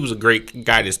knew he was a great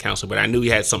guidance counselor, but I knew he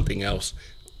had something else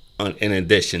in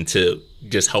addition to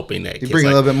just helping that. You bring a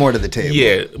little bit more to the table.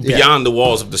 Yeah, beyond the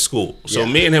walls of the school. So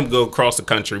me and him go across the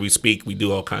country. We speak. We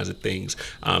do all kinds of things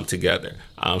together.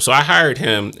 So I hired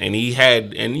him, and we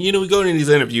go into these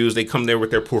interviews. They come there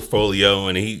with their portfolio,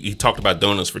 and he talked about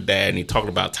Donuts for Dad, and he talked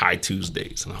about Tie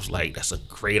Tuesdays. And I was like, that's a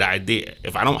great idea.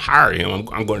 If I don't hire him,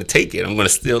 I'm going to take it. I'm going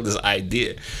to steal this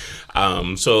idea.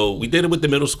 So we did it with the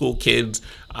middle school kids.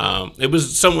 It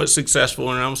was somewhat successful,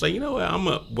 and I was like, you know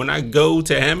what? When I go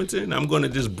to Hamilton, I'm going to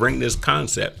just bring this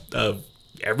concept of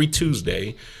every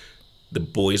Tuesday, the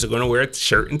boys are going to wear a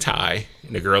shirt and tie,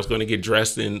 and the girl's going to get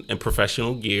dressed in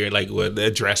professional gear, like with a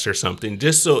dress or something,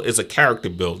 just so it's a character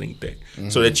building thing,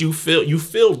 so that you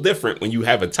feel different when you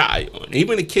have a tie on.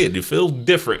 Even a kid, you feel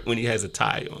different when he has a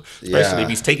tie on, especially if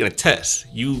he's taking a test.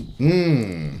 You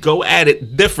go at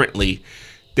it differently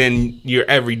than your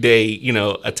everyday,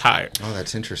 attire. Oh,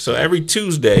 that's interesting. So every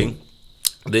Tuesday,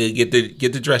 they get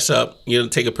to dress up,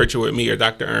 take a picture with me or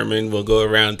Dr. Ehrman. We'll go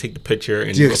around and take the picture.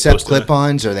 And do you accept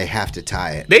clip-ons or they have to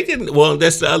tie it? They can. Well,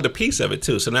 that's the other piece of it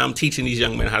too. So now I'm teaching these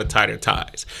young men how to tie their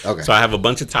ties. Okay. So I have a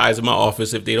bunch of ties in my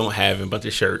office if they don't have, and a bunch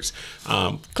of shirts.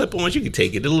 Clip-ons, you can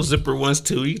take it. The little zipper ones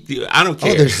too. I don't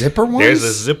care. Oh, there's zipper ones? There's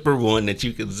a zipper one that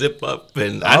you can zip up.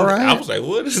 And all right. I was like,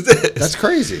 what is this? That's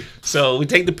crazy. So we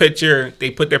take the picture. They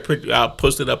put their picture out,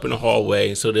 post it up in the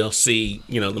hallway, so they'll see,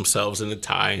 themselves in the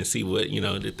tie and see what,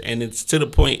 and it's to the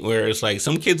point where it's like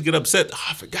some kids get upset. Oh,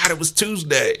 I forgot it was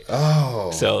Tuesday. Oh.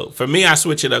 So for me, I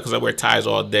switch it up because I wear ties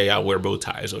all day. I wear bow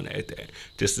ties on that day,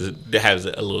 just to have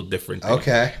a little different thing.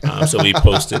 Okay. So we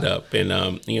post it up, and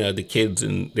the kids,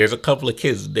 and there's a couple of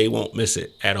kids, they won't miss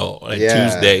it at all. Like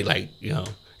Tuesday,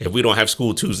 if we don't have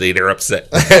school Tuesday, they're upset.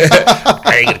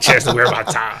 I ain't get a chance to wear my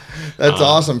tie. That's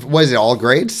awesome. What is it, all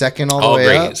grades? Second all the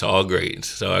way up? All grades.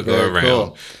 So I go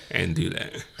around and do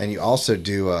that. And you also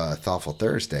do Thoughtful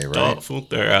Thursday, right? Thoughtful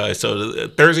Thursday. So the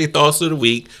Thursday Thoughts of the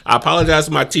Week. I apologize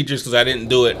to my teachers because I didn't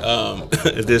do it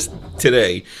this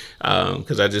today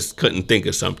because I just couldn't think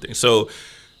of something. So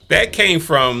that came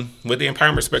from, with the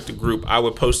Empowerment Perspective group, I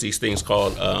would post these things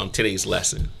called Today's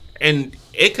Lesson. and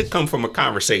it could come from a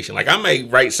conversation. Like I may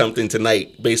write something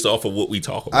tonight based off of what we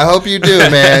talk about. I hope you do,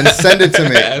 man. Send it to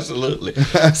me. Absolutely.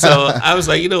 So I was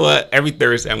like, you know what? Every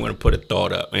Thursday I'm going to put a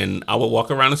thought up, and I will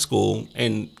walk around the school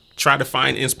and try to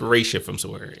find inspiration from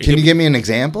somewhere. Can you give me an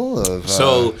example of?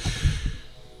 So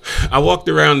I walked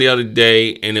around the other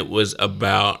day, and it was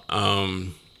about.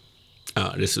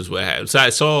 This is what happened. So I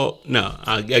saw. No,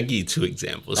 I'll give you two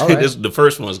examples. Right. The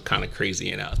first one was kind of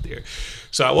crazy and out there.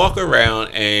 So I walk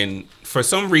around, and for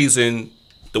some reason,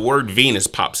 the word Venus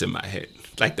pops in my head,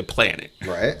 like the planet.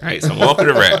 Right. So I'm walking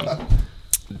around.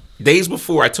 Days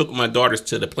before, I took my daughters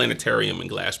to the planetarium in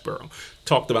Glassboro,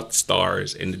 talked about the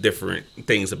stars and the different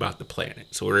things about the planet.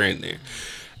 So we're in there.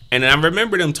 And I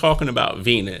remember them talking about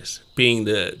Venus being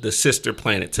the sister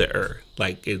planet to Earth.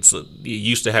 Like it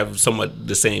used to have somewhat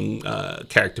the same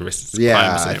characteristics.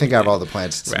 Yeah, I think out of all the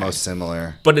planets, it's most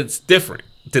similar. But it's different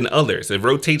than others. It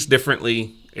rotates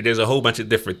differently. There's a whole bunch of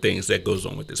different things that goes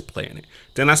on with this planet.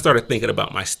 Then I started thinking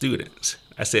about my students.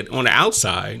 I said, on the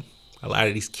outside, a lot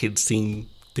of these kids seem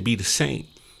to be the same.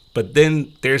 But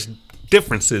then there's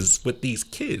differences with these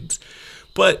kids.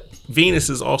 But Venus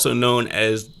is also known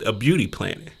as a beauty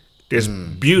planet. There's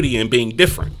beauty in being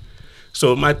different.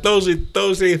 So my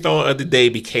Thursday thought of the day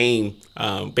became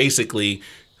basically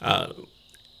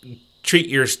treat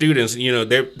your students,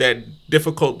 that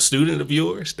difficult student of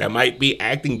yours that might be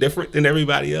acting different than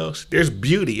everybody else. There's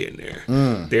beauty in there.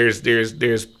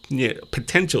 There's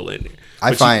potential in there.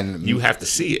 I find you have to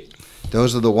see it.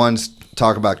 Those are the ones.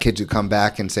 Talk about kids who come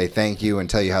back and say thank you and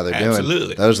tell you how they're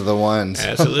doing. Those are the ones.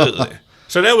 Absolutely.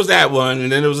 So that was that one, and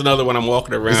then there was another one. I'm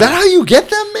walking around. Is that how you get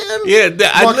them, man?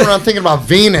 Yeah, walking around thinking about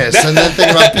Venus and then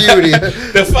thinking about beauty.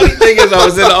 The funny thing is,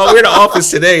 we're in the office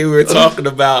today. We were talking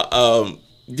about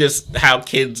just how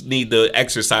kids need to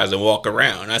exercise and walk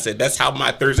around. I said that's how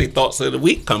my Thursday thoughts of the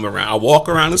week come around. I walk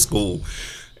around the school.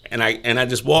 And I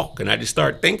just walk and I just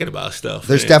start thinking about stuff.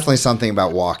 There's definitely something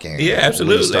about walking. Yeah,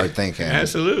 absolutely. When you start thinking.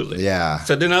 Absolutely. Yeah.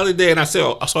 So then the other day, and I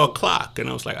saw a clock, and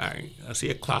I was like, all right, I see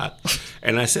a clock,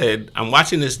 and I said, I'm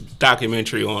watching this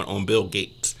documentary on Bill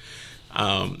Gates,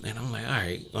 and I'm like, all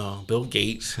right, Bill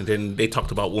Gates, and then they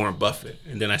talked about Warren Buffett,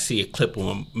 and then I see a clip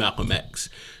on Malcolm X,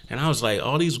 and I was like,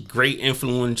 all these great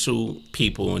influential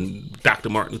people, and Dr.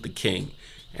 Martin Luther King,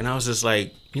 and I was just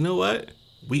like, you know what?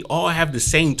 We all have the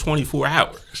same 24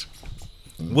 hours.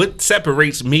 What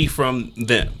separates me from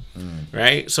them,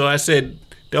 right? So I said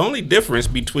the only difference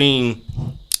between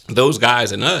those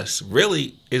guys and us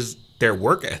really is their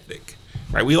work ethic,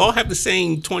 right? We all have the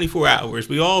same 24 hours.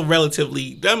 We all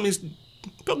relatively, that means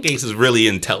Bill Gates is really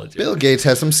intelligent. Bill Gates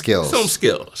has some skills.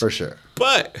 For sure.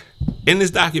 But in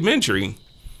this documentary,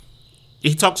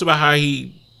 he talks about how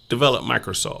he developed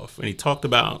Microsoft, and he talked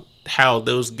about how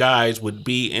those guys would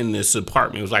be in this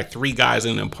apartment. It was like 3 guys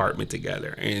in an apartment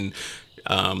together, and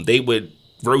they would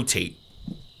rotate,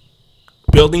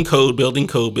 building code.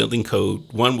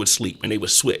 One would sleep, and they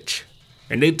would switch,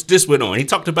 and this went on. He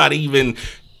talked about even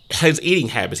his eating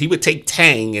habits. He would take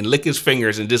Tang and lick his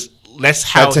fingers, and just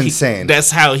that's insane.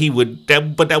 That's how he would.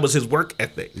 But that was his work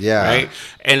ethic. Yeah. Right.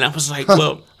 And I was like,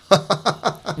 well,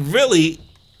 really,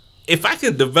 if I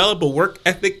could develop a work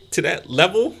ethic to that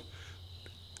level,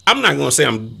 I'm not going to say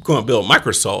I'm going to build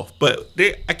Microsoft, but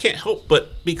I can't help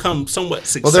but become somewhat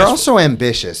successful. Well, they're also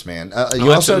ambitious, man.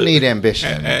 You also need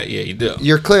ambition. Yeah, you do.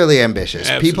 You're clearly ambitious.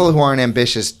 Absolutely. People who aren't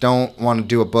ambitious don't want to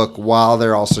do a book while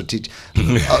they're also teaching.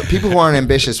 People who aren't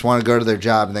ambitious want to go to their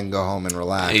job and then go home and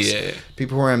relax. Yeah.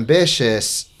 People who are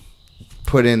ambitious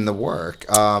put in the work.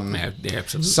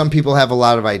 Absolutely. Some people have a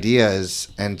lot of ideas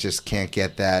and just can't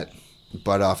get that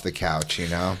butt off the couch,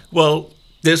 Well,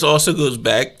 this also goes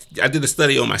back. I did a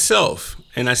study on myself,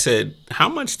 and I said, how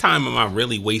much time am I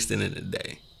really wasting in a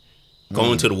day?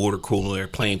 Going to the water cooler,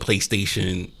 playing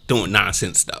PlayStation, doing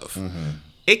nonsense stuff.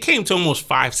 It came to almost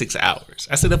 5-6 hours.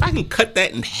 I said, if I can cut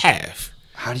that in half.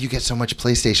 How do you get so much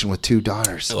PlayStation with 2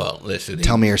 daughters? Well, listen.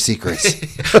 Tell me your secrets.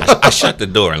 I shut the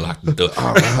door and locked the door.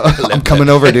 I'm coming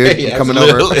over, dude. Yeah, I'm coming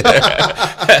over.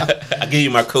 I'll give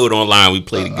you my code online. We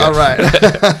play together. All right.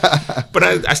 But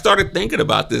I started thinking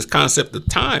about this concept of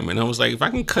time, and I was like, if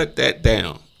I can cut that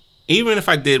down, even if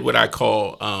I did what I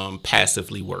call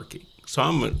passively working. So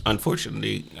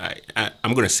unfortunately,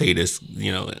 I'm going to say this,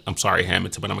 I'm sorry,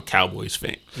 Hamilton, but I'm a Cowboys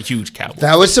fan, a huge Cowboys fan.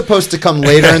 That was supposed to come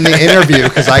later in the interview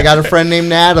because I got a friend named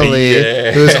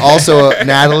Natalie who's also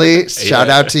Natalie. Shout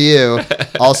out to you.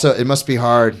 Also, it must be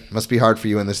hard. Must be hard for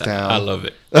you in this town. I love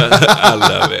it. I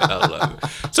love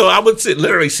it. So I would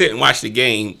literally sit and watch the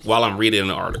game while I'm reading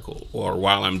an article or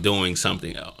while I'm doing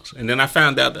something else. And then I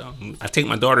found out that I take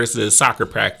my daughters to soccer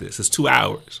practice. It's 2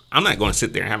 hours. I'm not going to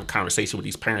sit there and have a conversation with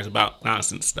these parents about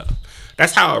nonsense stuff.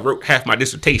 That's how I wrote half my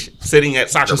dissertation, sitting at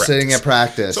soccer Just practice. sitting at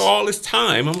practice. So all this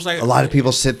time, I was like, a lot of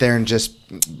people sit there and just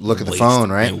look at the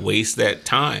phone, right? And waste that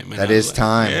time. And that is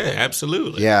time. Yeah,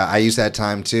 absolutely. Yeah, I use that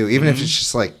time too. Even if it's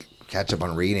just like catch up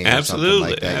on reading or something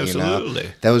like that. Absolutely. You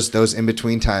know? Those in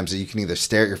between times that you can either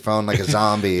stare at your phone like a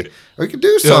zombie or you can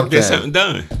do something. Get something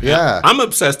done. Yeah. I'm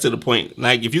obsessed to the point,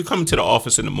 like, if you come to the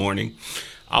office in the morning,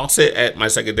 I'll sit at my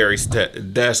secretary's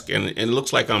desk and it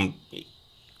looks like I'm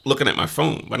looking at my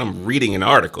phone, but I'm reading an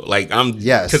article. Like,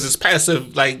 because it's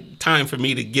passive, like, time for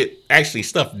me to get actually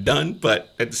stuff done,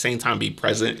 but at the same time be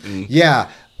present. Yeah.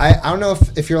 I don't know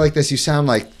if you're like this. You sound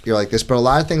like you're like this, but a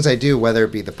lot of things I do, whether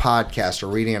it be the podcast or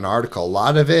reading an article, a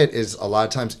lot of it is a lot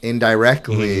of times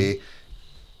indirectly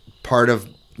part of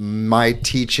my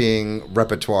teaching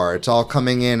repertoire. It's all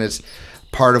coming in as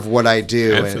part of what I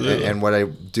do and what I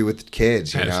do with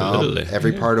kids. You know,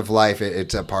 every part of life,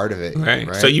 it's a part of it.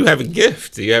 Right. So you have a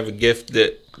gift. You have a gift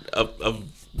that of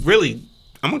really,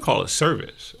 I'm gonna call it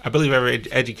service. I believe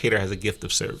every educator has a gift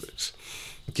of service.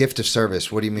 Gift of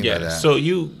service. What do you mean by that? So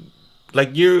you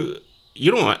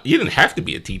didn't have to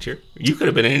be a teacher. You could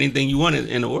have been anything you wanted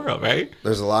in the world, right?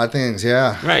 There's a lot of things,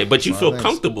 yeah. Right, but you feel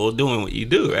comfortable doing what you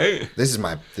do, right? This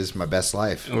is my best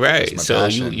life. Right. So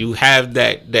you have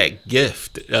that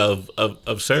gift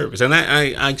of service. And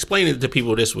I explain it to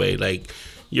people this way, like,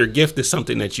 your gift is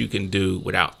something that you can do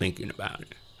without thinking about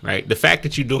it. Right, the fact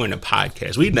that you're doing a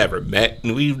podcast, we've never met,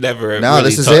 and we've never. No, really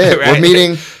this is it. Right? We're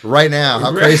meeting right now.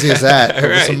 How crazy is that?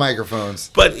 Over some microphones.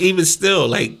 But even still,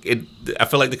 like, I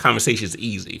feel like the conversation is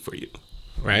easy for you,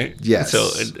 right? Yes.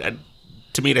 So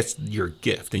to me, that's your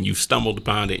gift, and you stumbled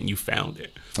upon it, and you found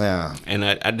it. Yeah. And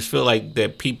I just feel like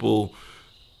that people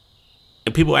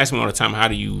ask me all the time, how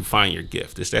do you find your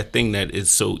gift? It's that thing that is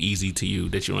so easy to you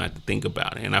that you don't have to think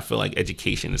about it. And I feel like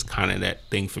education is kind of that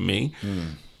thing for me.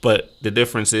 But the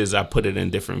difference is I put it in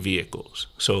different vehicles.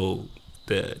 So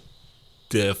the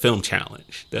film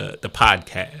challenge, the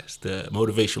podcast, the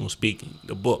motivational speaking,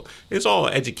 the book, it's all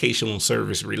educational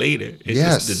service related. It's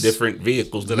just the different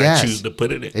vehicles that I choose to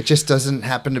put it in. It just doesn't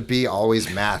happen to be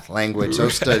always math, language,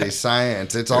 social studies,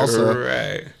 science. It's also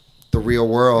the real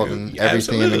world and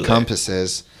everything it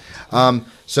encompasses.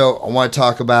 So I want to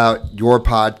talk about your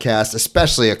podcast,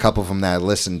 especially a couple of them that I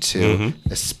listened to,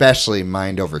 especially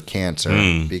Mind Over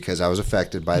Cancer, because I was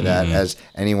affected by that, as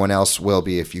anyone else will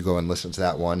be if you go and listen to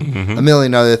that one. A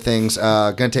million other things.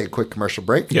 Going to take a quick commercial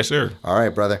break. Yes, sir. All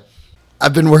right, brother.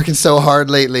 I've been working so hard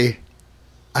lately.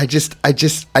 I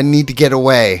need to get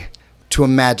away to a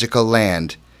magical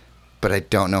land, but I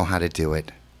don't know how to do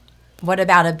it. What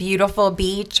about a beautiful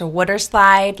beach, a water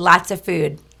slide, lots of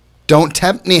food? Don't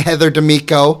tempt me, Heather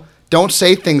D'Amico. Don't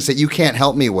say things that you can't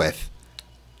help me with.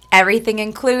 Everything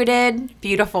included,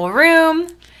 beautiful room,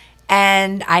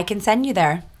 and I can send you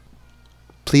there.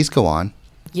 Please go on.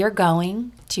 You're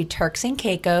going to Turks and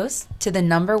Caicos, to the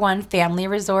 #1 family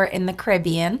resort in the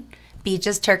Caribbean,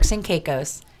 Beaches Turks and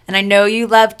Caicos. And I know you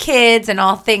love kids and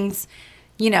all things,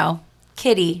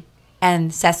 kitty,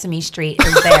 and Sesame Street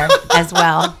is there as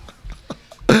well.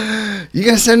 You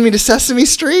gonna send me to Sesame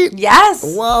Street?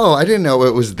 Yes. Whoa, I didn't know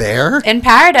it was there. In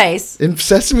paradise. In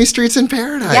Sesame Street's in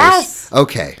paradise. Yes.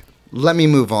 Okay, let me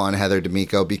move on, Heather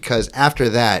D'Amico, because after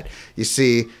that, you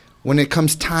see, when it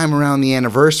comes time around the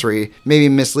anniversary, maybe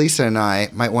Miss Lisa and I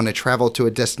might want to travel to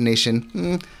a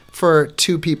destination for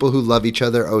two people who love each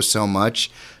other oh so much.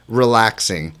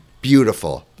 Relaxing,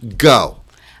 beautiful. Go.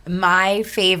 My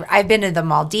favorite, I've been to the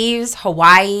Maldives,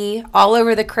 Hawaii, all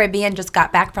over the Caribbean, just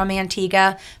got back from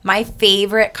Antigua. My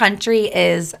favorite country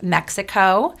is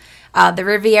Mexico. The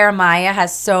Riviera Maya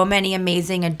has so many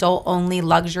amazing adult-only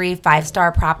luxury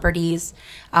 5-star properties,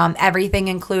 everything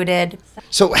included.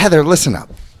 So, Heather, listen up.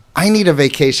 I need a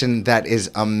vacation that is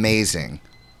amazing.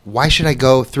 Why should I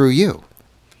go through you?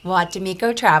 Well, at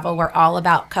Damiso Travel, we're all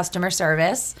about customer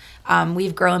service.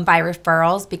 We've grown by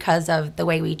referrals because of the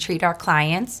way we treat our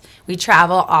clients. We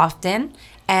travel often,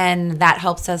 and that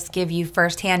helps us give you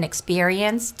firsthand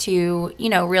experience to,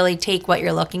 really take what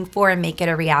you're looking for and make it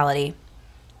a reality.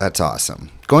 That's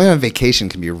awesome. Going on vacation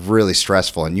can be really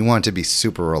stressful, and you want it to be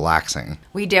super relaxing.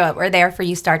 We do it. We're there for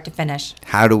you start to finish.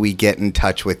 How do we get in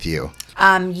touch with you?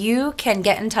 You can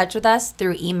get in touch with us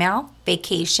through email,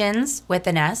 vacations with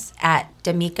an S at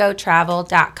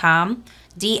damicotravel.com,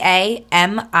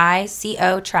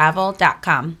 DAMICO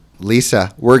travel.com.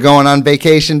 Lisa, we're going on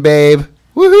vacation, babe.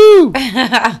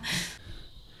 Woohoo!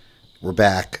 We're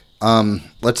back.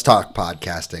 Let's talk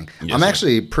podcasting. Yes, I'm sir.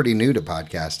 actually pretty new to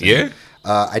podcasting. Yeah?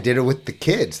 I did it with the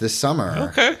kids this summer.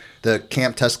 Okay. The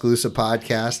Camp Tuscaloosa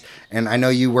podcast. And I know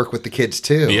you work with the kids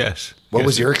too. Yes. What Yes,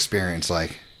 was sir. your experience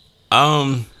like?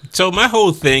 So my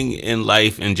whole thing in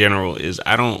life in general is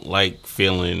I don't like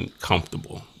feeling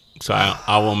comfortable. So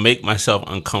I will make myself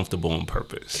uncomfortable on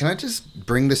purpose. Can I just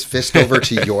bring this fist over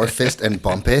to your fist and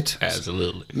bump it?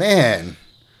 Absolutely. Man,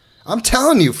 I'm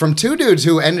telling you, from two dudes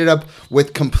who ended up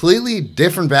with completely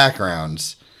different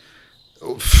backgrounds,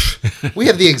 we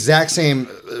have the exact same,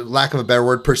 lack of a better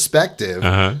word, perspective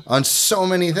on so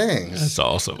many things. That's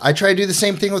awesome. I try to do the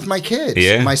same thing with my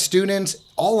kids, my students,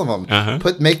 all of them.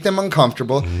 Make them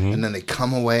uncomfortable, and then they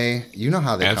come away. You know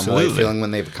how they come away feeling when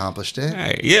they've accomplished it.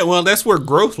 Right. Yeah, well, that's where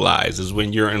growth lies, is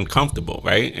when you're uncomfortable,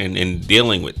 right? And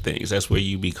dealing with things. That's where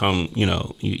you become,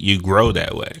 you grow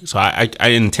that way. So I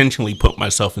intentionally put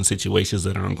myself in situations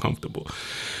that are uncomfortable.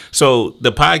 So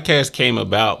the podcast came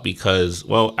about because,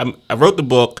 I wrote the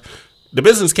book. The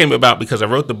business came about because I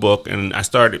wrote the book, and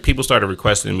people started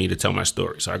requesting me to tell my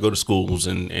story. So I go to schools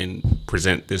and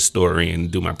present this story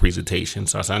and do my presentation.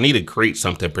 So I said, I need to create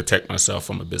something to protect myself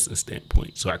from a business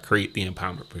standpoint. So I create the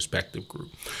Empowerment Perspective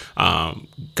Group.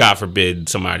 God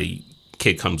forbid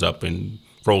kid comes up and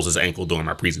rolls his ankle during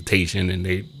my presentation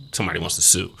and somebody wants to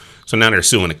sue. So now they're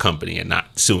suing the company and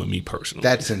not suing me personally.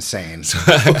 That's insane.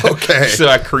 Okay. So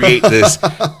I create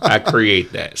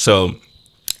that. So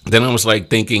then I was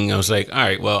thinking, all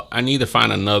right, well, I need to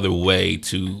find another way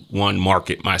to, one,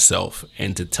 market myself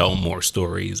and to tell more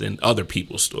stories and other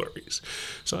people's stories.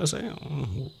 So I was like,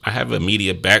 I have a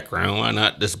media background. Why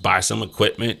not just buy some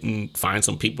equipment and find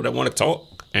some people that want to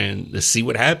talk and to see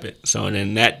what happens? So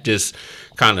then that just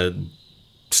kind of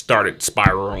started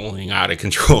spiraling out of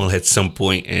control at some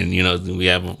point, and we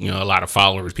have a lot of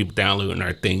followers, people downloading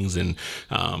our things, and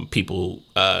people.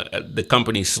 The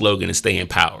company's slogan is "Stay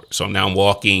Empowered." So now I'm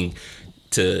walking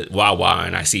to Wawa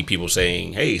and I see people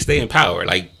saying, "Hey, stay empowered!"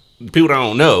 Like people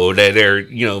don't know that they're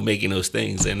making those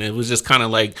things, and it was just kind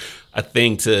of like a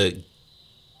thing to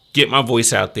get my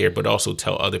voice out there, but also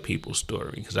tell other people's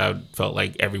story, because I felt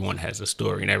like everyone has a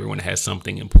story and everyone has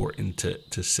something important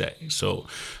to say. So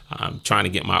I'm trying to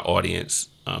get my audience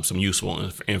some useful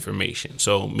information.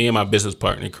 So me and my business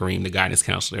partner, Kareem, the guidance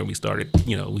counselor, we started,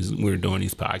 we were doing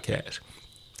these podcasts.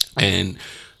 And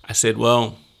I said,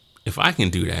 well, if I can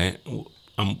do that,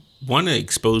 I want to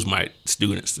expose my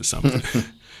students to something.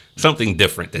 Something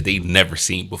different that they've never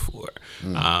seen before.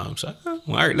 So, all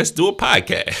right, let's do a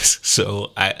podcast.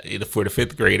 So for the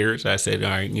fifth graders, I said, all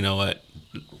right, you know what?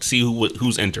 See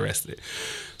who's interested.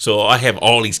 So I have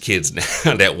all these kids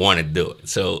now that want to do it.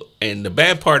 So, and the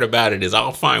bad part about it is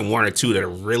I'll find one or two that are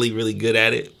really, really good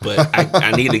at it, but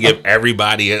I need to give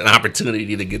everybody an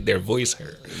opportunity to get their voice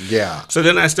heard. Yeah. So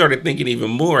then I started thinking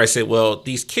even more. I said, well,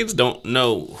 these kids don't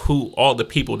know who all the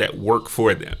people that work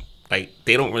for them. Like,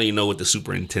 they don't really know what the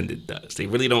superintendent does. They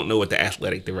really don't know what the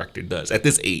athletic director does at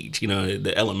this age,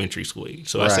 the elementary school age.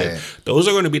 So I said, those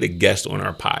are going to be the guests on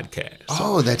our podcast.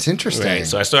 Oh, that's interesting. Right.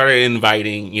 So I started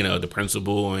inviting, the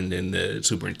principal and then the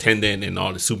superintendent and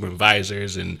all the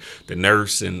supervisors and the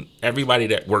nurse and everybody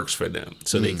that works for them.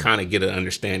 So they kind of get an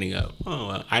understanding of,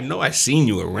 I know I've seen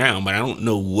you around, but I don't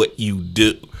know what you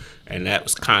do. And that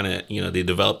was kind of, they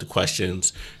developed the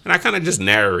questions, and I kind of just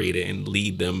narrated and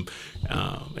lead them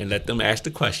and let them ask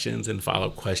the questions and follow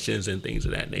up questions and things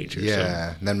of that nature.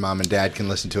 Yeah, and then mom and dad can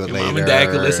listen to it later. Mom and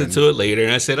dad can listen to it later.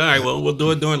 And I said, all right, well, we'll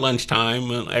do it during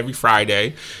lunchtime every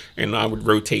Friday. And I would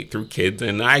rotate through kids.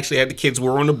 And I actually had the kids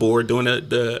were on the board doing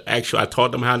the actual, I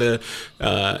taught them how to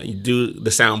do the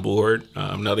soundboard.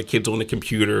 Now the kids on the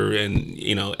computer and,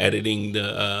 editing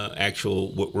the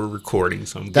actual, what we're recording.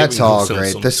 So that's all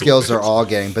great. The skills are all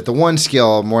getting, but the one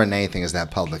skill more than anything is that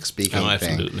public speaking thing.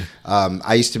 Absolutely.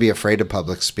 I used to be afraid of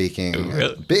public speaking. Oh,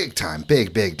 really? Big time.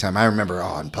 I remember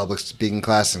in public speaking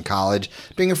class in college,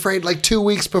 being afraid like 2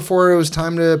 weeks before it was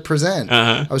time to present.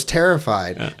 I was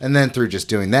terrified. And then through just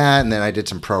doing that, and then I did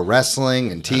some pro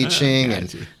wrestling and teaching,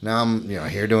 and now I'm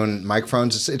here doing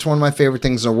microphones. It's one of my favorite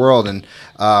things in the world, and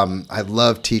I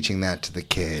love teaching that to the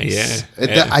kids.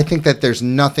 I think that there's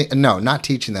not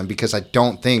teaching them, because I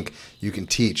don't think you can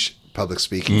teach public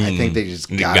speaking. I think they just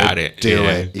gotta do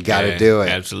it. You gotta do it.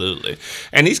 Absolutely.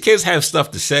 And these kids have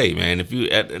stuff to say, man. If you,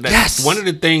 that's one of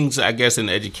the things I guess in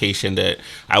education that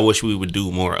I wish we would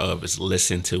do more of, is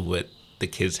listen to what the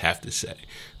kids have to say.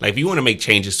 Like, if you want to make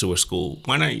changes to a school,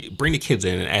 why not bring the kids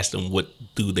in and ask them what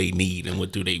do they need and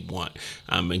what do they want,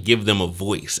 and give them a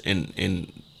voice and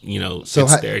it's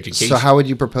their education. So how would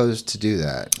you propose to do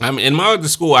that? In my other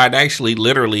school, I'd actually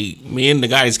literally, me and the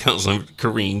guidance counselor,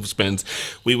 Kareem Spence,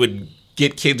 we would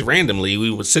get kids randomly.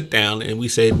 We would sit down and we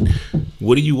said,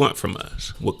 what do you want from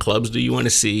us? What clubs do you want to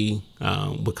see?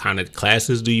 What kind of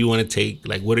classes do you want to take?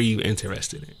 Like, what are you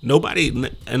interested in?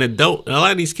 An adult, a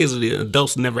lot of these kids, the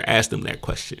adults never asked them that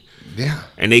question. Yeah.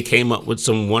 And they came up with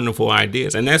some wonderful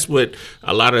ideas. And that's what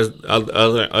a lot of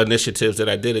other initiatives that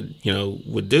I did,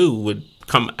 would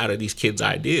come out of these kids'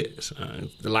 ideas.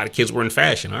 A lot of kids were in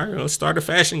fashion. All right, let's start a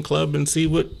fashion club and see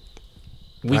what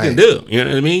we can do. You know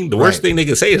what I mean? The worst thing they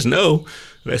can say is no.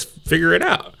 Let's figure it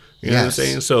out. You know what I'm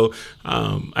saying? So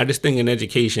I just think in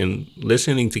education,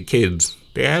 listening to kids,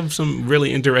 they have some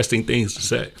really interesting things to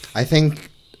say. I think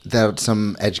that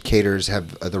some educators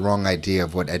have the wrong idea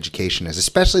of what education is,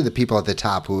 especially the people at the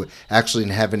top who actually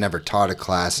haven't never taught a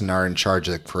class and are in charge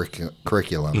of the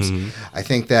curriculums. Mm-hmm. I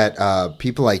think that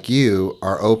people like you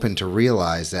are open to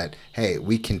realize that, hey,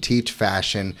 we can teach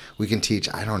fashion, we can teach,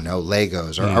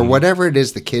 Legos or whatever it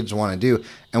is the kids want to do,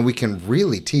 and we can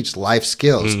really teach life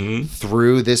skills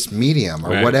through this medium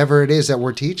or whatever it is that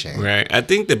we're teaching. Right. I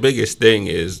think the biggest thing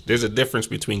is there's a difference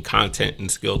between content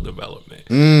and skill development.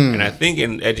 And I think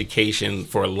in education,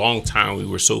 for a long time, we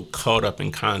were so caught up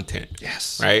in content.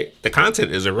 Yes. Right? The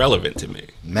content is irrelevant to me.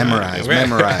 Memorize,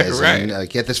 and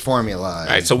get this formula.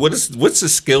 Right. So what's the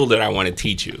skill that I want to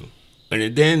teach you?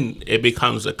 And then it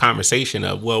becomes a conversation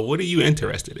of, well, what are you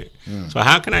interested in? So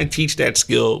how can I teach that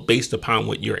skill based upon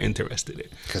what you're interested in?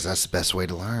 Because that's the best way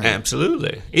to learn.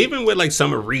 Absolutely. Even with like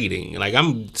summer reading, like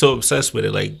I'm so obsessed with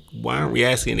it. Like, why aren't we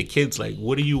asking the kids, like,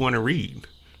 what do you want to read?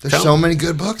 There's so many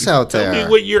good books out there. Tell me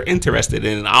what you're interested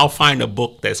in, and I'll find a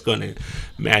book that's going to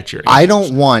match your interest. I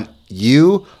don't want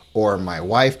you or my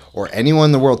wife or anyone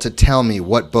in the world to tell me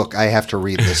what book I have to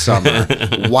read this summer.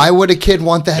 Why would a kid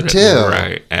want that too?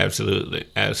 Right. Absolutely.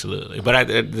 But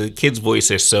the kid's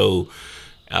voice is so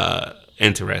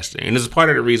interesting. And this is part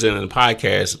of the reason in the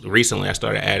podcast, recently I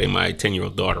started adding my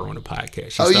 10-year-old daughter on the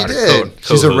podcast. You did?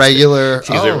 She's a regular?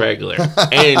 She's a regular.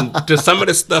 And just some of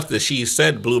the stuff that she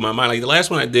said blew my mind. Like the last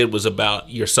one I did was about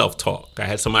your self-talk. I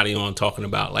had somebody on talking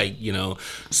about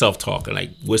self-talk and like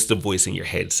what's the voice in your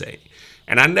head saying.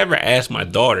 And I never asked my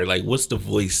daughter, like, what's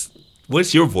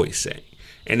your voice saying?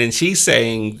 And then she's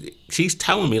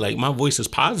telling me, like, my voice is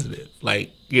positive.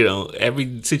 Like,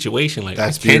 every situation, like,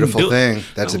 that's a beautiful thing.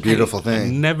 That's a beautiful thing.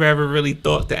 I never ever really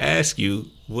thought to ask you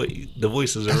what the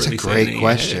voices are really saying. That's a great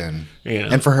question.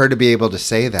 And for her to be able to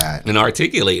say that. And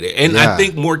articulate it. And I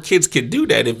think more kids could do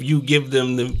that if you give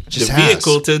them the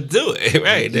vehicle to do it,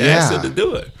 right? The asset to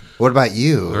do it. What about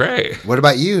you? Right. What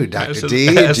about you, Dr.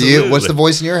 D? What's the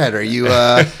voice in your head? Are you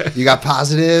you got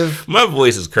positive? My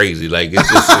voice is crazy. Like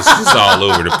it's all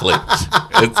over the place.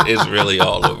 It's really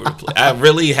all over the place.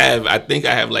 I think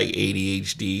I have like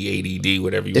ADHD, ADD,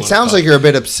 whatever you want. It sounds like you're a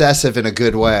bit obsessive in a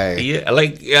good way.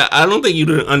 Yeah, I don't think you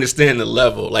understand the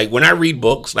level. Like when I read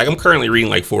books, like I'm currently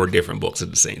reading like 4 different books at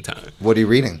the same time. What are you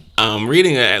reading? I'm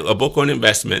reading a book on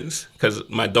investments because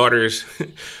my daughter's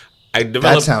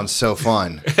that sounds so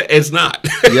fun. It's not.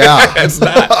 Yeah. It's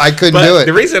not. I couldn't do it.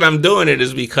 The reason I'm doing it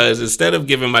is because instead of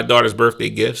giving my daughter's birthday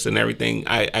gifts and everything,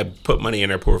 I put money in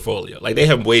their portfolio. Like they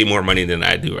have way more money than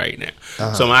I do right now.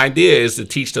 Uh-huh. So my idea is to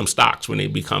teach them stocks when they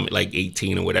become like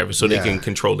 18 or whatever, so they can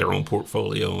control their own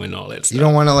portfolio and all that stuff. You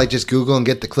don't want to like just Google and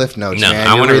get the Cliff Notes. No, man.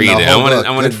 I want to read it. I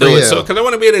want to do it. So because I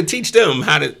want to be able to teach them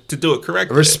how to do it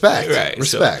correctly. Respect. Right.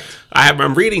 Respect. So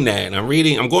I'm reading that, and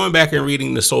I'm going back and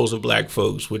reading The Souls of Black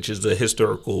Folks, which is the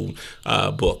historical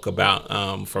book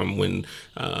about from when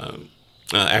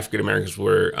African Americans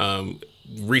were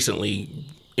recently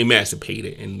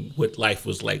emancipated and what life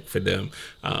was like for them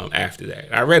after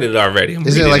that. I read it already.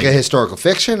 Is it like a historical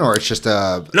fiction, or it's just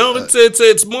a? No,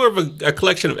 it's more of a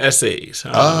collection of essays.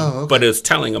 Okay. But it's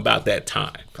telling about that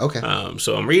time. Okay.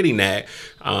 So I'm reading that.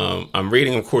 I'm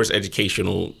reading, of course,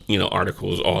 educational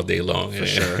articles all day long. For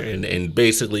sure. And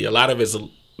basically a lot of it's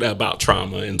about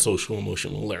trauma and social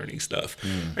emotional learning stuff.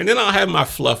 And then I'll have my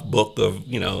fluff book of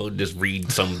just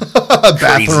read some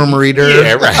bathroom reader.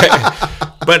 Yeah, right.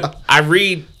 But I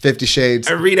read 50 Shades.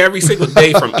 I read every single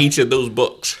day from each of those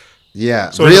books. Yeah.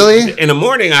 So really? In the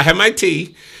morning, I have my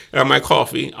tea or my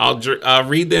coffee. I'll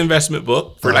read the investment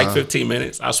book for like 15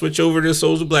 minutes. I'll switch over to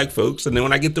Souls of Black Folks, and then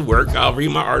when I get to work, I'll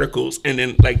read my articles. And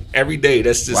then like every day,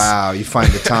 that's just wow. You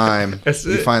find the time.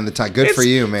 You find the time. Good for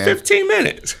you, man. 15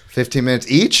 minutes. 15 minutes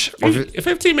each? Or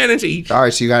 15 minutes each. All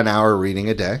right, so you got an hour reading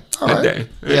a day. All right. A day.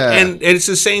 Yeah. And it's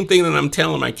the same thing that I'm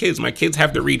telling my kids. My kids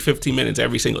have to read 15 minutes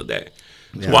every single day.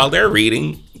 Yeah. While they're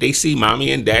reading, they see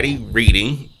mommy and daddy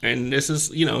reading, and this is,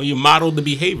 you model the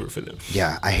behavior for them.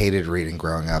 Yeah, I hated reading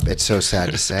growing up. It's so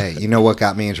sad to say. You know what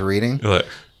got me into reading? What?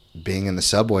 Being in the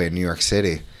subway in New York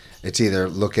City. it's either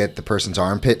look at the person's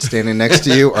armpit standing next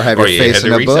to you or have your you face had in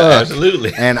to a reach book. out.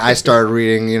 Absolutely. And I started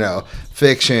reading,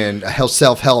 fiction,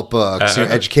 self-help books,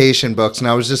 education books, and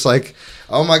I was just like,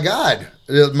 oh my God.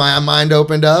 My mind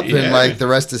opened up, and like the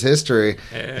rest is history.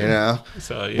 Yeah.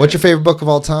 So, What's your favorite book of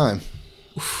all time?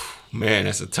 Man,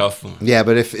 that's a tough one. Yeah,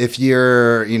 but if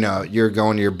you're you're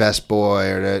going to your best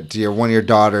boy or to your one of your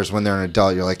daughters when they're an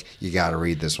adult, you're like, you got to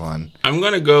read this one. I'm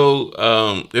gonna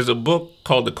go. There's a book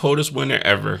called The Coldest Winter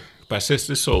Ever by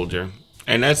Sister Soldier,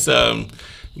 and that's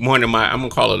one of my. I'm gonna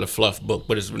call it a fluff book,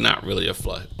 but it's not really a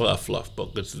fluff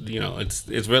book. It's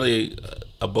it's really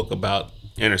a book about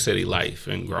inner city life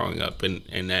and growing up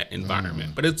in that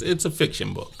environment. But it's a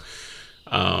fiction book.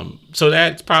 So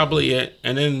that's probably it.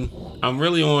 And then I'm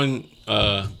really on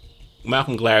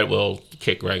Malcolm Gladwell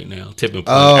kick right now. Tipping Point.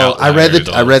 Oh, I read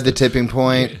Outliers, the Tipping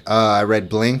Point. Yeah. I read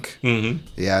Blink. Mm-hmm.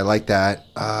 Yeah, I like that.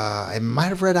 I might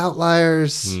have read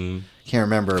Outliers. Can't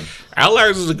remember.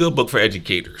 Outliers is a good book for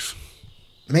educators.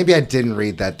 Maybe I didn't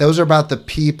read that. Those are about the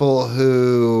people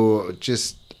who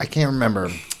I can't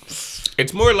remember.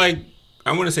 It's more like,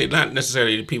 I want to say not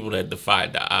necessarily the people that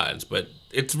defied the odds, but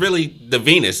it's really the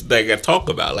Venus that I talk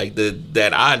about, like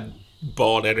that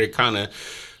oddball that are kind of.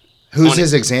 Who's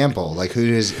his example? Like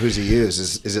who's he use?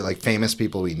 Is it like famous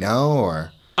people we know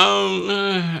or?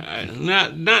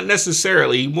 Not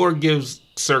necessarily. He more gives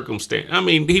circumstance. I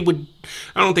mean,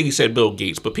 I don't think he said Bill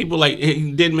Gates, but people like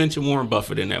he did mention Warren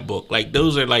Buffett in that book. Like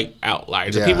those are like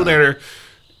outliers. The people that are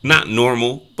not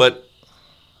normal, but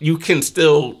you can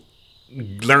still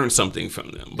learn something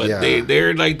from them. But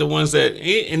they're like the ones that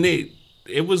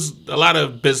it was a lot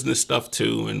of business stuff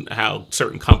too, and how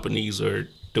certain companies are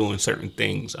doing certain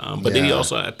things. But then he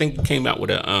also, I think, came out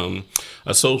with a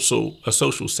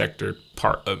social sector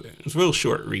part of it. It's a real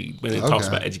short read, but it talks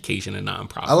about education and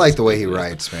nonprofits. I like the way he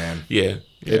writes, man. Yeah.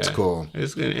 It's cool.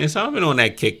 It's good. And so I've been on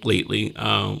that kick lately.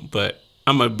 But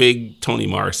I'm a big Toni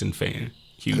Morrison fan.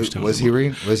 Huge Toni. Was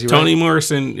he Toni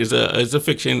Morrison is a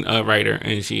fiction writer,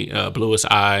 and she Bluest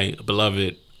Eye,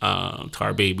 Beloved,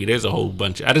 Tar Baby. There's a whole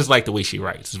bunch. I just like the way she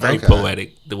writes. It's very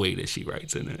poetic the way that she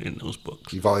writes in those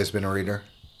books. You've always been a reader?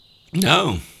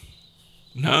 No.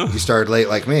 You started late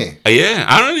like me. Yeah,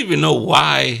 I don't even know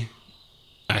why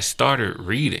I started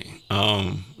reading.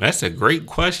 That's a great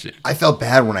question. I felt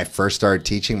bad when I first started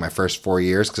teaching my first 4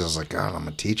 years because I was like, God, I'm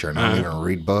a teacher and I don't even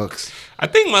read books. I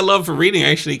think my love for reading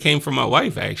actually came from my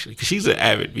wife, actually, because she's an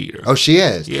avid reader. Oh, she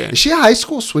is? Yeah. Is she a high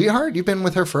school sweetheart? You've been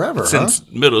with her forever, Since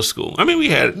middle school. I mean, we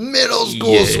had... Middle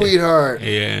school sweetheart.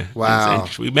 Yeah. Wow.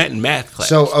 We met in math class.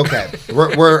 So, okay.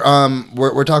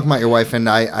 We're talking about your wife, and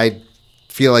I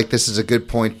feel like this is a good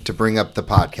point to bring up the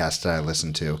podcast that I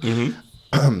listened to.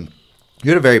 Mm-hmm. You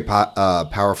had a very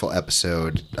powerful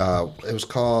episode. It was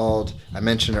called, I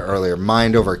mentioned it earlier,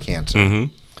 Mind Over Cancer.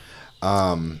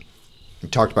 Mm-hmm. You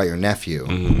talked about your nephew.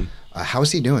 Mm-hmm.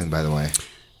 How's he doing, by the way?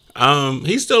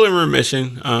 He's still in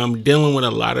remission, dealing with a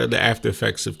lot of the after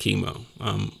effects of chemo.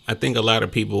 I think a lot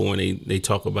of people, when they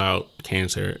talk about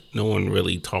cancer, no one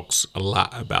really talks a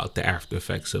lot about the after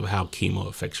effects of how chemo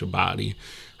affects your body,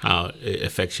 how it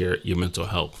affects your mental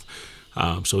health.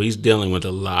 So he's dealing with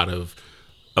a lot of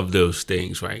those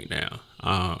things right now.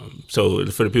 So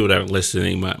for the people that are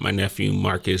listening, my nephew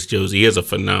Marcus Josey is a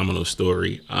phenomenal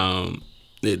story.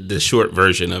 The short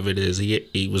version of it is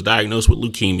he was diagnosed with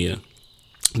leukemia.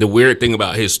 The weird thing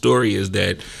about his story is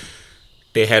that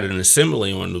they had an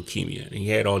assembly on leukemia, and he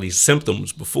had all these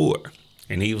symptoms before.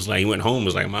 And he went home,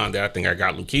 was like, Mom, Dad, I think I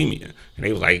got leukemia. And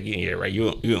they was like, yeah, right,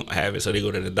 you don't have it. So they go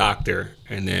to the doctor,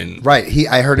 and then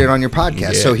I heard it on your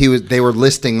podcast. So they were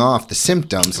listing off the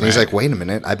symptoms, and he's like, wait a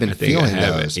minute, I've been feeling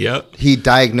those. Yep. He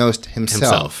diagnosed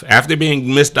himself after being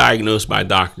misdiagnosed by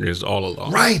doctors all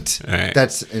along. Right.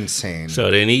 That's insane.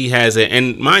 So then he has it,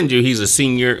 and mind you, he's a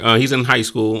senior. He's in high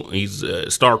school. He's a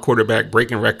star quarterback,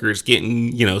 breaking records,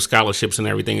 getting scholarships and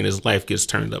everything, and his life gets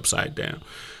turned upside down.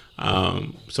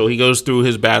 So he goes through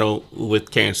his battle with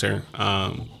cancer,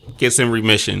 gets in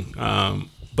remission,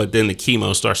 but then the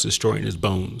chemo starts destroying his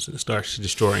bones and starts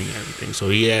destroying everything. So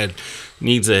he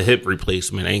needs a hip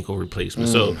replacement, ankle replacement.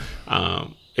 So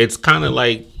it's kind of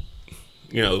like,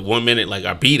 1 minute like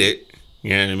I beat it,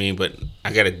 you know what I mean? But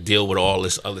I got to deal with all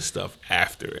this other stuff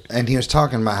after it. And he was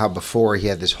talking about how before he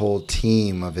had this whole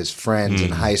team of his friends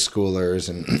and high schoolers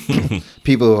and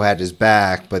people who had his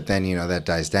back, but then, that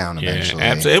dies down eventually.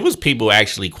 Absolutely. It was people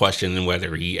actually questioning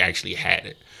whether he actually had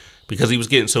it. because he was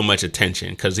getting so much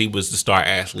attention because he was the star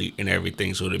athlete and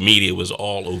everything. So the media was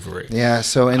all over it. Yeah.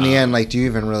 So in the end, like, do you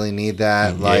even really need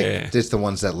that? Like, Yeah. it's the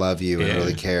ones that love you and Yeah.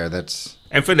 really care. That's.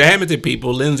 And for the Hamilton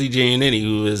people, Lindsay Giannini,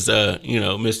 who is,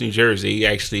 Miss New Jersey,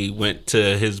 actually went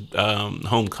to his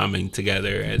homecoming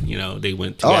together. And, they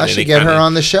went together. I should get her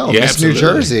on the show, Miss New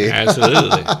Jersey.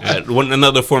 Absolutely.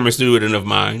 Another former student of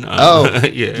mine.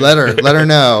 Yeah. Let her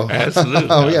know. Absolutely.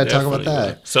 Oh, yeah, talk about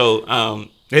that. So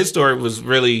his story was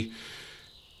really,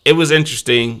 it was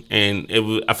interesting, and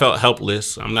I felt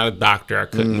helpless. I'm not a doctor. I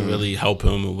couldn't really help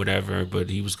him or whatever, but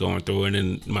he was going through it.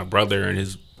 And my brother and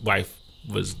his wife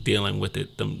was dealing with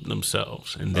it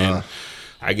themselves, and then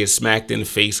I get smacked in the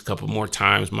face a couple more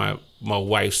times. My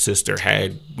wife's sister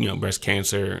had breast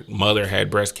cancer. Mother had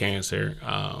breast cancer.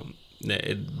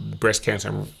 Breast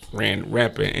cancer ran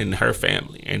rampant in her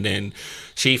family, and then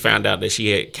she found out that she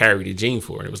had carried a gene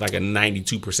for it. It was like a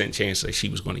 92% chance that she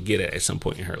was going to get it at some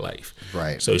point in her life.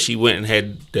 Right. So she went and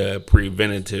had the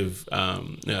preventative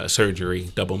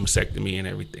surgery, double mastectomy, and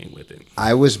everything with it.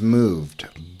 I was moved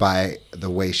by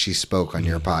the way she spoke on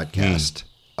your podcast.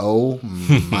 Oh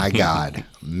my God,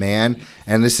 man!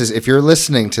 And this is, if you're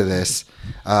listening to this,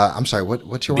 I'm sorry.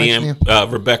 What's your wife's name?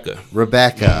 Rebecca.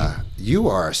 Rebecca, you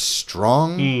are a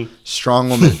strong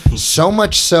woman. So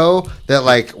much so that,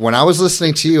 like, when I was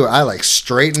listening to you, I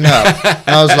straightened up.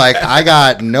 And I was like, I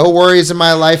got no worries in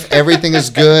my life. Everything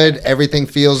is good. Everything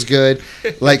feels good.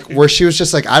 Like, where she was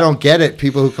just like, I don't get it.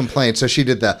 People who complain. So she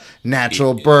did the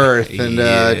natural birth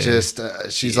and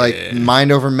she's like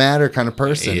mind over matter kind of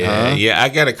person. Yeah, huh? yeah. I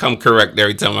gotta come correct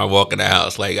every time I walk in the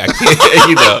house. Like I can't,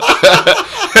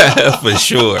 for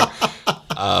sure.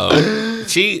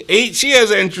 She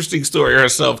has an interesting story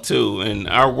herself too, in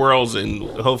our worlds, and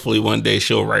hopefully one day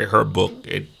she'll write her book.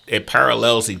 It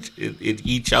parallels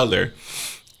each other,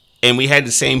 and we had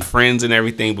the same friends and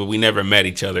everything, but we never met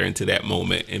each other into that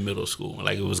moment in middle school.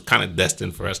 Like, it was kind of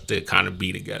destined for us to kind of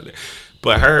be together.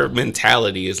 But her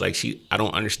mentality is like, I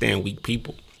don't understand weak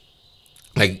people.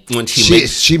 Like, when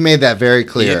she made that very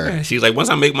clear. Yeah, she's like, once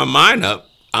I make my mind up,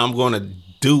 I'm going to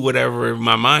do whatever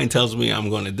my mind tells me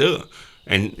I'm going to do.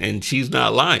 And she's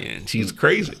not lying. She's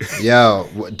crazy. Yo,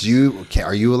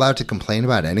 are you allowed to complain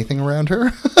about anything around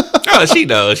her? Oh, she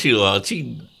knows. She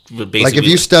basically, like, if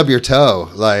you stub your toe,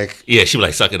 like, yeah, she would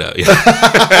like, suck it up. Yeah.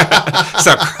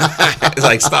 Stop crying. It's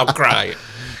like, stop crying.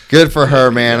 Good for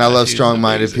her, man. I love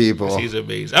strong-minded people. She's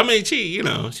amazing. I mean, she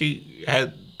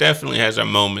definitely has her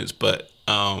moments, but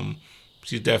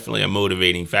she's definitely a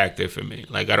motivating factor for me.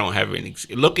 Like, I don't have any,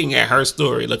 looking at her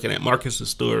story, looking at Marcus's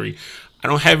story, I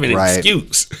don't have an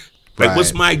excuse. Like,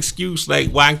 what's my excuse?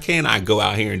 Like, why can't I go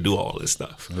out here and do all this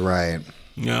stuff? Right.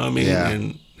 You know what I mean? Yeah.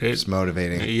 And it's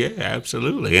motivating. Yeah,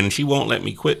 absolutely. And she won't let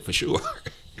me quit, for sure.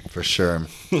 For sure.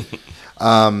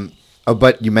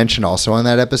 But you mentioned also on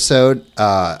that episode,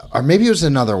 or maybe it was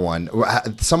another one,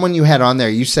 someone you had on there,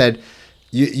 you said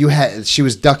she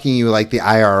was ducking you like the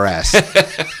IRS.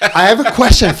 I have a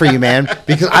question for you, man,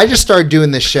 because I just started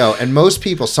doing this show, and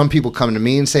some people come to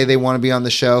me and say they want to be on the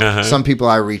show. Uh-huh. Some people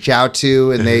I reach out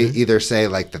to, and they either say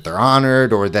like that they're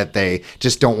honored or that they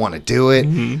just don't want to do it.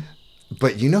 Mm-hmm.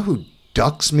 But you know who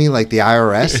ducks me like the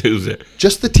IRS? Who's that?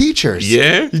 Just the teachers.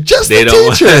 Yeah? Just the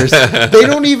teachers. They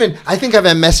don't even, I think I've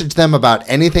messaged them about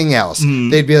anything else. Mm.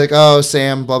 They'd be like, oh,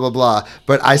 Sam, blah, blah, blah.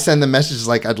 But I send them messages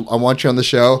like, I want you on the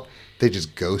show. They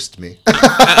just ghost me.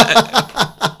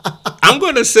 I'm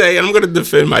going to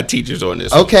defend my teachers on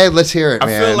this. Okay, let's hear it,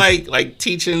 man. I feel like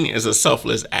teaching is a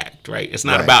selfless act, right? It's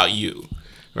not about you,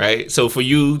 right? So for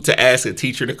you to ask a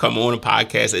teacher to come on a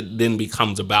podcast, it then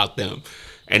becomes about them.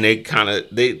 And they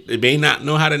may not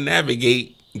know how to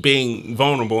navigate being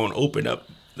vulnerable and open up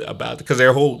about it, because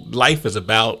their whole life is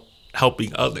about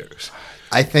helping others.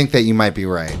 I think that you might be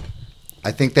right.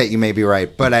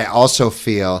 But I also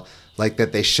feel like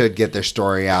that they should get their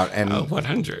story out and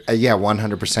 100. Yeah,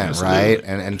 100%, right?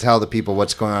 And tell the people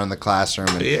what's going on in the classroom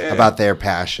and about their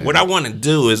passion. What I want to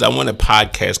do is I want a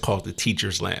podcast called The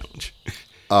Teacher's Lounge.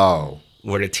 Oh.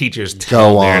 Where the teachers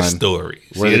tell their stories.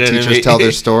 Where the teachers tell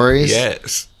their stories?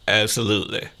 Yes,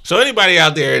 absolutely. So anybody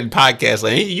out there in podcast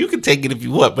land, you can take it if you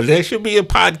want, but there should be a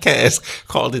podcast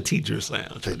called The Teacher's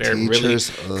Lounge. Because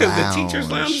the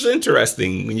Teacher's Lounge is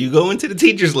interesting. When you go into the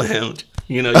Teacher's Lounge,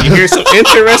 you hear some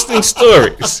interesting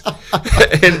stories.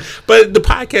 But the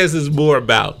podcast is more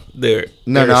about their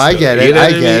I get it.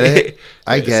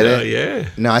 I get it. Yeah.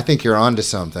 No, I think you're onto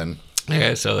something.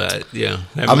 Yeah, so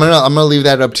I'm gonna leave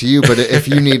that up to you. But if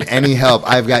you need any help,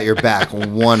 I've got your back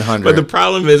 100. But the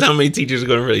problem is, how many teachers are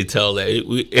gonna really tell that?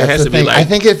 It has to be like. I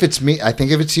think if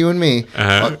it's you and me,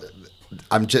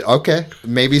 I'm just okay.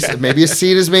 Maybe a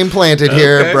seed is being planted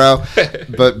here, bro.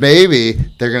 But maybe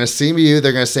they're gonna see me,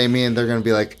 they're gonna say me, and they're gonna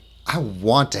be like, I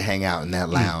want to hang out in that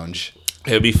lounge.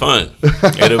 It'll be fun.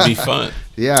 It'll be fun.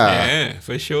 Yeah,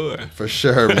 for sure. For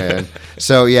sure, man.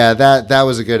 So yeah, that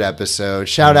was a good episode.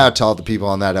 Shout out to all the people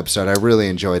on that episode. I really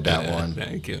enjoyed that one.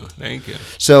 Thank you.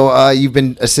 So you've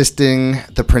been assisting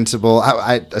the principal.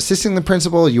 Assisting the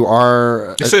principal. You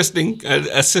are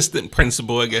assistant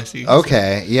principal, I guess.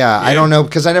 Okay, yeah. I don't know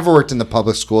because I never worked in the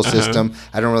public school system.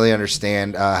 I don't really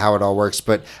understand how it all works,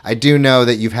 but I do know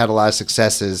that you've had a lot of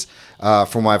successes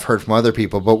from what I've heard from other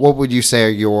people. But what would you say are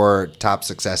your top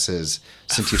successes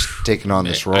since you've taken on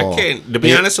this role? To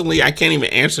be honest with you, I can't even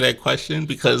answer that question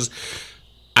because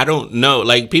I don't know.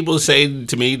 Like, people say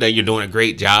to me that you're doing a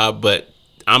great job, but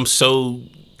I'm so,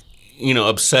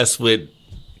 obsessed with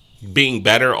being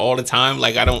better all the time.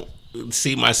 Like, I don't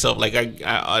see myself, like,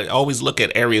 I always look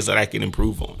at areas that I can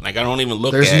improve on. Like, I don't even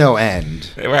look There's no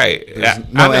end. Right. There's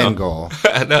no end goal.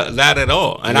 Not at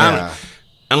all. And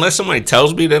unless somebody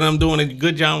tells me that I'm doing a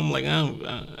good job, I'm like,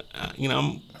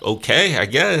 I'm okay, I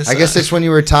guess. I guess it's when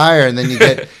you retire and then you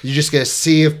just get a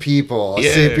sea of people. A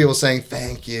sea of people saying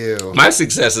thank you. My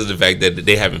success is the fact that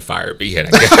they haven't fired me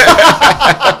yet.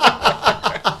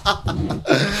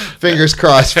 Fingers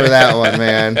crossed for that one,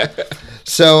 man.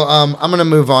 So I'm going to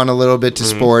move on a little bit to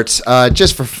sports,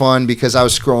 just for fun, because I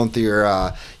was scrolling through your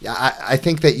I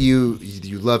think that you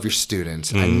love your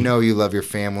students. I know you love your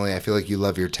family. I feel like you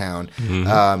love your town.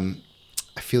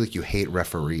 I feel like you hate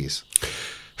referees.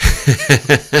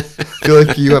 I feel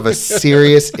like you have a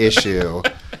serious issue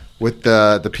with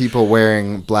the people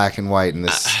wearing black and white in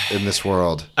this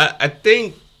world. I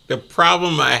think the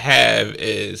problem I have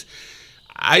is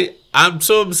I'm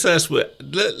so obsessed with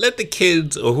let the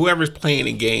kids or whoever's playing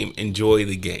the game enjoy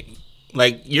the game.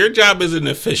 Like, your job as an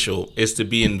official is to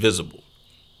be invisible.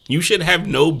 You should have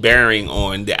no bearing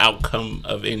on the outcome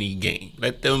of any game.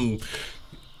 Let them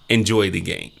enjoy the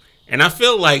game. And I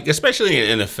feel like, especially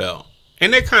in NFL,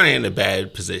 and they're kind of in a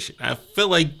bad position, I feel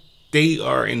like they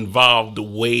are involved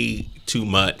way too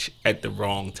much at the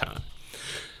wrong time.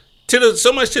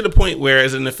 So much to the point where,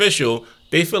 as an official,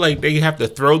 they feel like they have to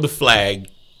throw the flag,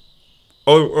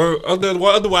 or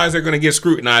otherwise they're going to get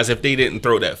scrutinized if they didn't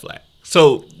throw that flag.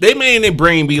 So they may in their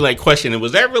brain be like questioning,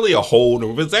 was that really a hold,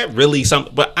 or was that really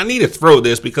something? But I need to throw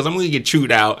this because I'm going to get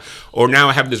chewed out, or now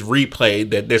I have this replay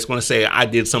that's going to say I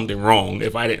did something wrong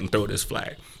if I didn't throw this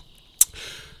flag.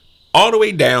 All the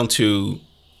way down to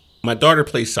my daughter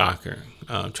plays soccer,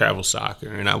 travel soccer,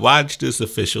 and I watched this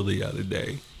official the other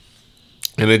day,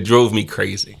 and it drove me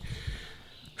crazy.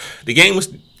 The game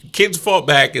was, kids fought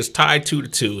back. It's tied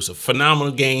 2-2. It's a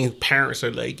phenomenal game. Parents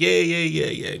are like,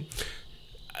 yeah.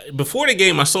 Before the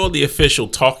game, I saw the official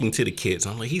talking to the kids.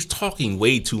 I'm like, he's talking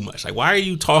way too much. Like, why are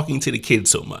you talking to the kids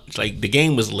so much? Like, the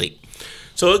game was late.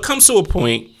 So it comes to a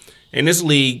point in this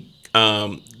league,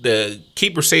 the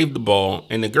keeper saved the ball,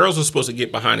 and the girls are supposed to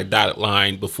get behind the dotted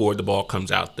line before the ball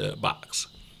comes out the box.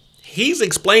 He's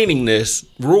explaining this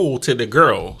rule to the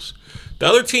girls. The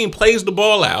other team plays the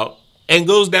ball out and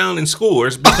goes down and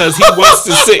scores because he wants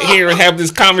to sit here and have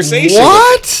this conversation.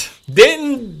 What?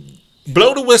 Didn't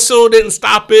blow the whistle, didn't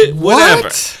stop it, whatever.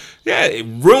 What? Yeah, it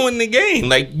ruined the game.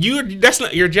 Like, that's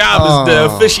not your job, is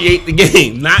to officiate the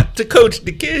game, not to coach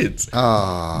the kids.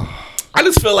 I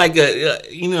just feel like,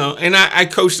 and I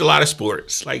coached a lot of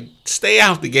sports. Like, stay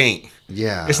out the game.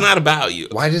 Yeah. It's not about you.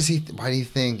 Why do you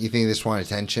think they just want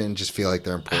attention? Just feel like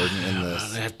they're important in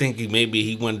this? I think maybe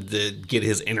he wanted to get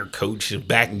his inner coach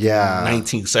back in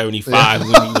 1975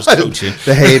 when he was coaching.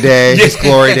 The heyday, his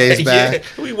glory days back.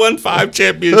 Yeah. We won 5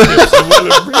 championships.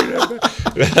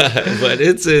 But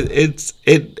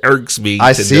it irks me.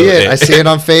 I see it. I see it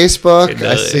on Facebook.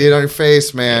 I see it on your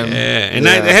face, man. Yeah. And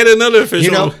I had another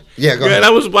official. Go ahead. I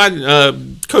was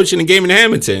coaching a game in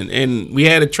Hamilton, and we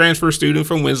had a transfer student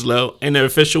from Winslow, and the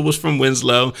official was from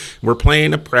Winslow. We're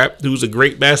playing a prep, who's a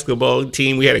great basketball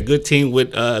team. We had a good team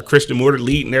with Christian Mortar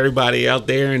leading everybody out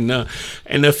there, and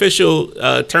the official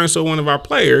turns to one of our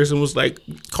players and was like,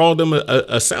 called him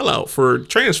a sellout for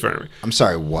transferring. I'm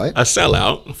sorry, what? A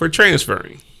sellout for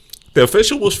transferring. The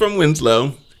official was from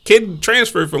Winslow. Kid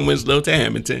transferred from Winslow to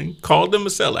Hamilton, called him a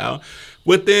sellout.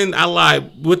 Within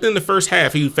the first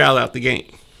half, he fouled out the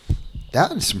game.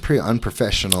 That is some pretty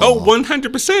unprofessional. Oh,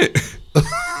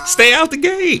 100%. Stay out the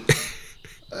game.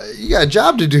 You got a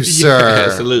job to do, sir.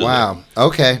 Absolutely. Wow.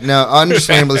 Okay. No,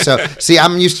 understandably so. See,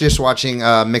 I'm used to just watching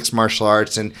mixed martial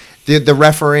arts, and the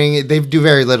refereeing, they do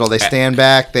very little. They stand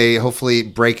back. They hopefully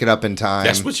break it up in time.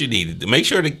 That's what you need to make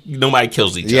sure that nobody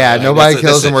kills each other. Yeah, nobody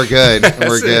kills them. We're good.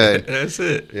 We're good. That's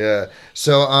it. Yeah.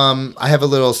 So I have a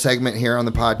little segment here on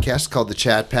the podcast called the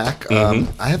Chat Pack.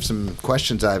 I have some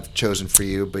questions I've chosen for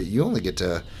you, but you only get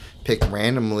to pick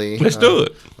randomly. Let's do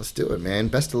it. Let's do it, man.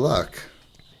 Best of luck.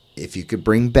 If you could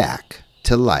bring back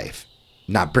to life,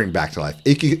 not bring back to life,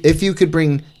 if you could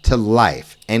bring to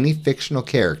life any fictional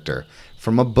character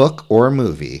from a book or a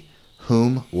movie,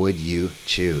 whom would you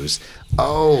choose?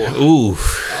 Oh,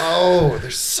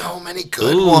 there's so many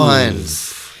good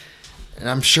ones. And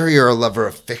I'm sure you're a lover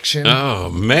of fiction. Oh,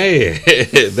 man.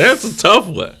 That's a tough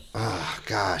one. Oh,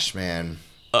 gosh, man.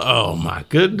 Oh, my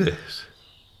goodness.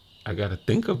 I got to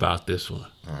think about this one.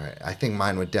 All right. I think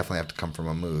mine would definitely have to come from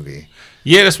a movie.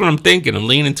 Yeah, that's what I'm thinking. I'm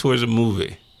leaning towards a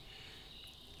movie.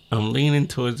 Huh.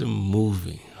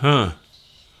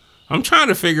 I'm trying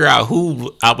to figure out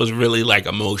who I was really like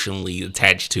emotionally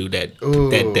attached to that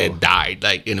died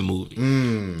like in a movie.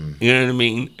 You know what I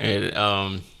mean?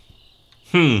 And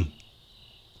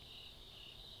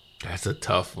that's a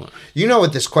tough one. You know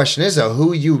what this question is, though?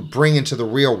 Who you bring into the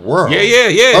real world?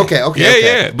 Yeah.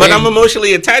 Okay. But I'm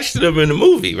emotionally attached to them in the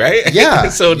movie, right? Yeah.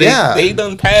 So they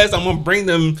done passed. I'm gonna bring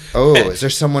them. Oh, is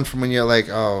there someone from when you're like,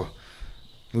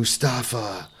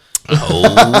 Mustafa?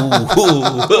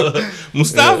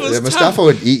 Mustafa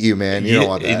would eat you, man. You don't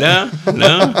want that.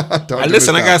 No.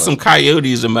 Listen, I got some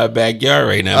coyotes in my backyard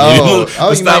right now.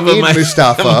 Mustafa you might need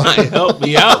Mustafa. might help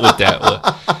me out with that one.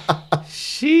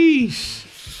 Sheesh.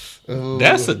 Ooh.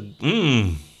 That's a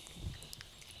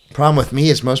problem with me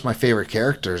is most of my favorite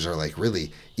characters are like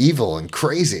really evil and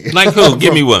crazy. Like who?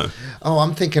 Give me one. Oh,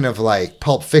 I'm thinking of like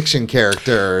Pulp Fiction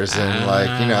characters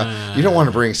and you don't want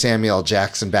to bring Samuel L.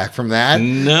 Jackson back from that.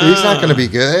 No. He's not going to be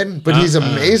good, but he's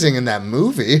amazing in that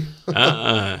movie.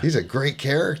 He's a great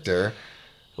character.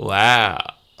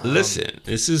 Wow. Listen,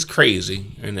 this is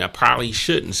crazy, and I probably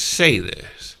shouldn't say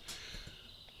this.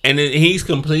 And he's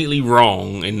completely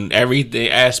wrong in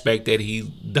every aspect that he's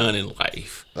done in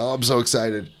life. Oh, I'm so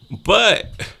excited.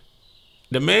 But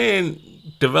the man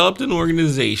developed an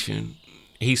organization.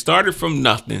 He started from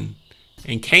nothing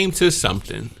and came to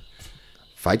something.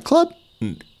 Fight Club?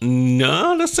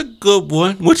 No, that's a good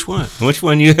one. Which one? Which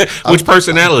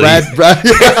personality? Brad.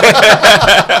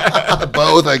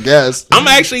 Both, I guess. I'm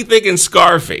actually thinking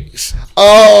Scarface.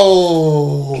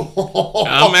 Oh.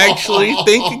 I'm actually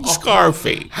thinking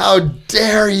Scarface. How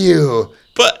dare you?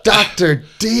 But Dr.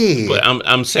 D. But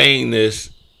I'm saying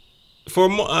this for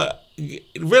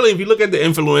really, if you look at the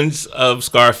influence of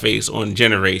Scarface on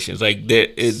generations, like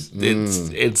that,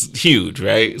 it's huge,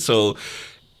 right? So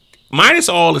minus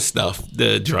all the stuff,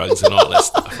 the drugs and all that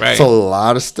stuff, right? It's a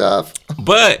lot of stuff.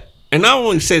 But, and I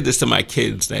only say this to my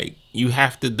kids, like, you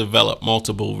have to develop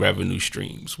multiple revenue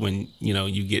streams when,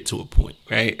 you get to a point,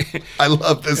 right? I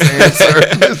love this answer.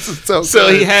 This is so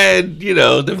good. He had,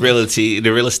 the real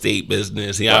estate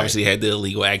business. He obviously had the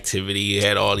illegal activity. He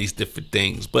had all these different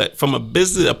things. But from a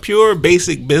pure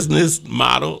basic business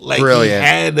model, like brilliant. He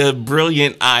had a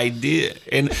brilliant idea.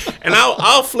 And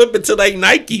I'll flip it to like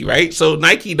Nike, right? So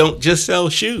Nike don't just sell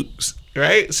shoes.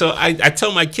 Right. So I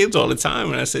tell my kids all the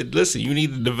time, and I said, listen, you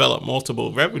need to develop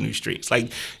multiple revenue streams.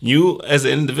 Like you as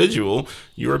an individual,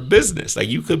 you're a business. Like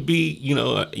you could be, you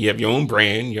have your own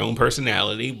brand, your own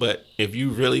personality. But if you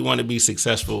really want to be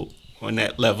successful on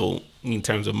that level in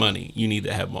terms of money, you need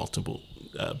to have multiple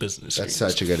business streams.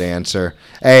 That's such a good answer.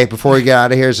 Hey, before we get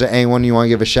out of here, is there anyone you want to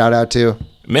give a shout out to?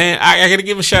 Man, I got to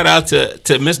give a shout out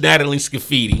to Miss Natalie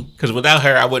Scafidi, because without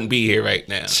her, I wouldn't be here right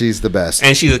now. She's the best.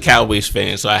 And she's a Cowboys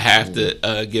fan, so I have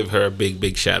to give her a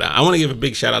big shout out. I want to give a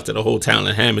big shout out to the whole town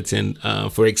of Hamilton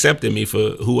for accepting me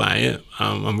for who I am.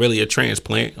 I'm really a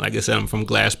transplant. Like I said, I'm from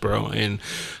Glassboro, and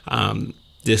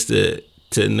just to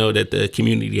know that the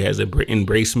community has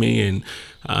embraced me and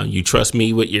you trust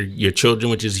me with your children,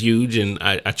 which is huge, and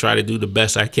I try to do the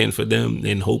best I can for them,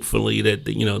 and hopefully that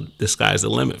the sky's the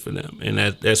limit for them, and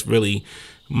that's really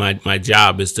my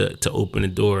job is to open the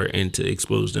door and to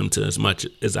expose them to as much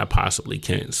as I possibly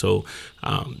can. So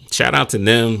shout out to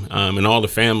them and all the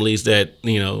families that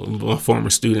my former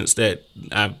students that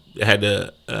I've had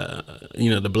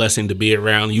the blessing to be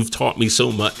around. You've taught me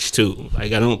so much too.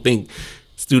 Like I don't think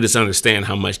students understand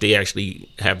how much they actually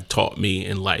have taught me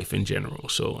in life in general.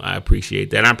 So I appreciate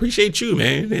that. I appreciate you,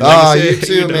 man. And like I said, you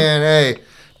too, man. Hey,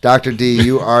 Dr. D,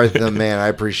 you are the man. I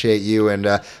appreciate you, and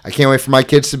I can't wait for my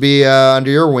kids to be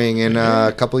under your wing in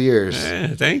a couple years. Yeah,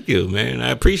 thank you, man. I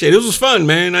appreciate it. It was fun,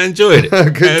 man. I enjoyed it.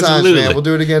 Good times, Absolutely. man. We'll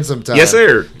do it again sometime. Yes,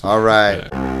 sir. All right.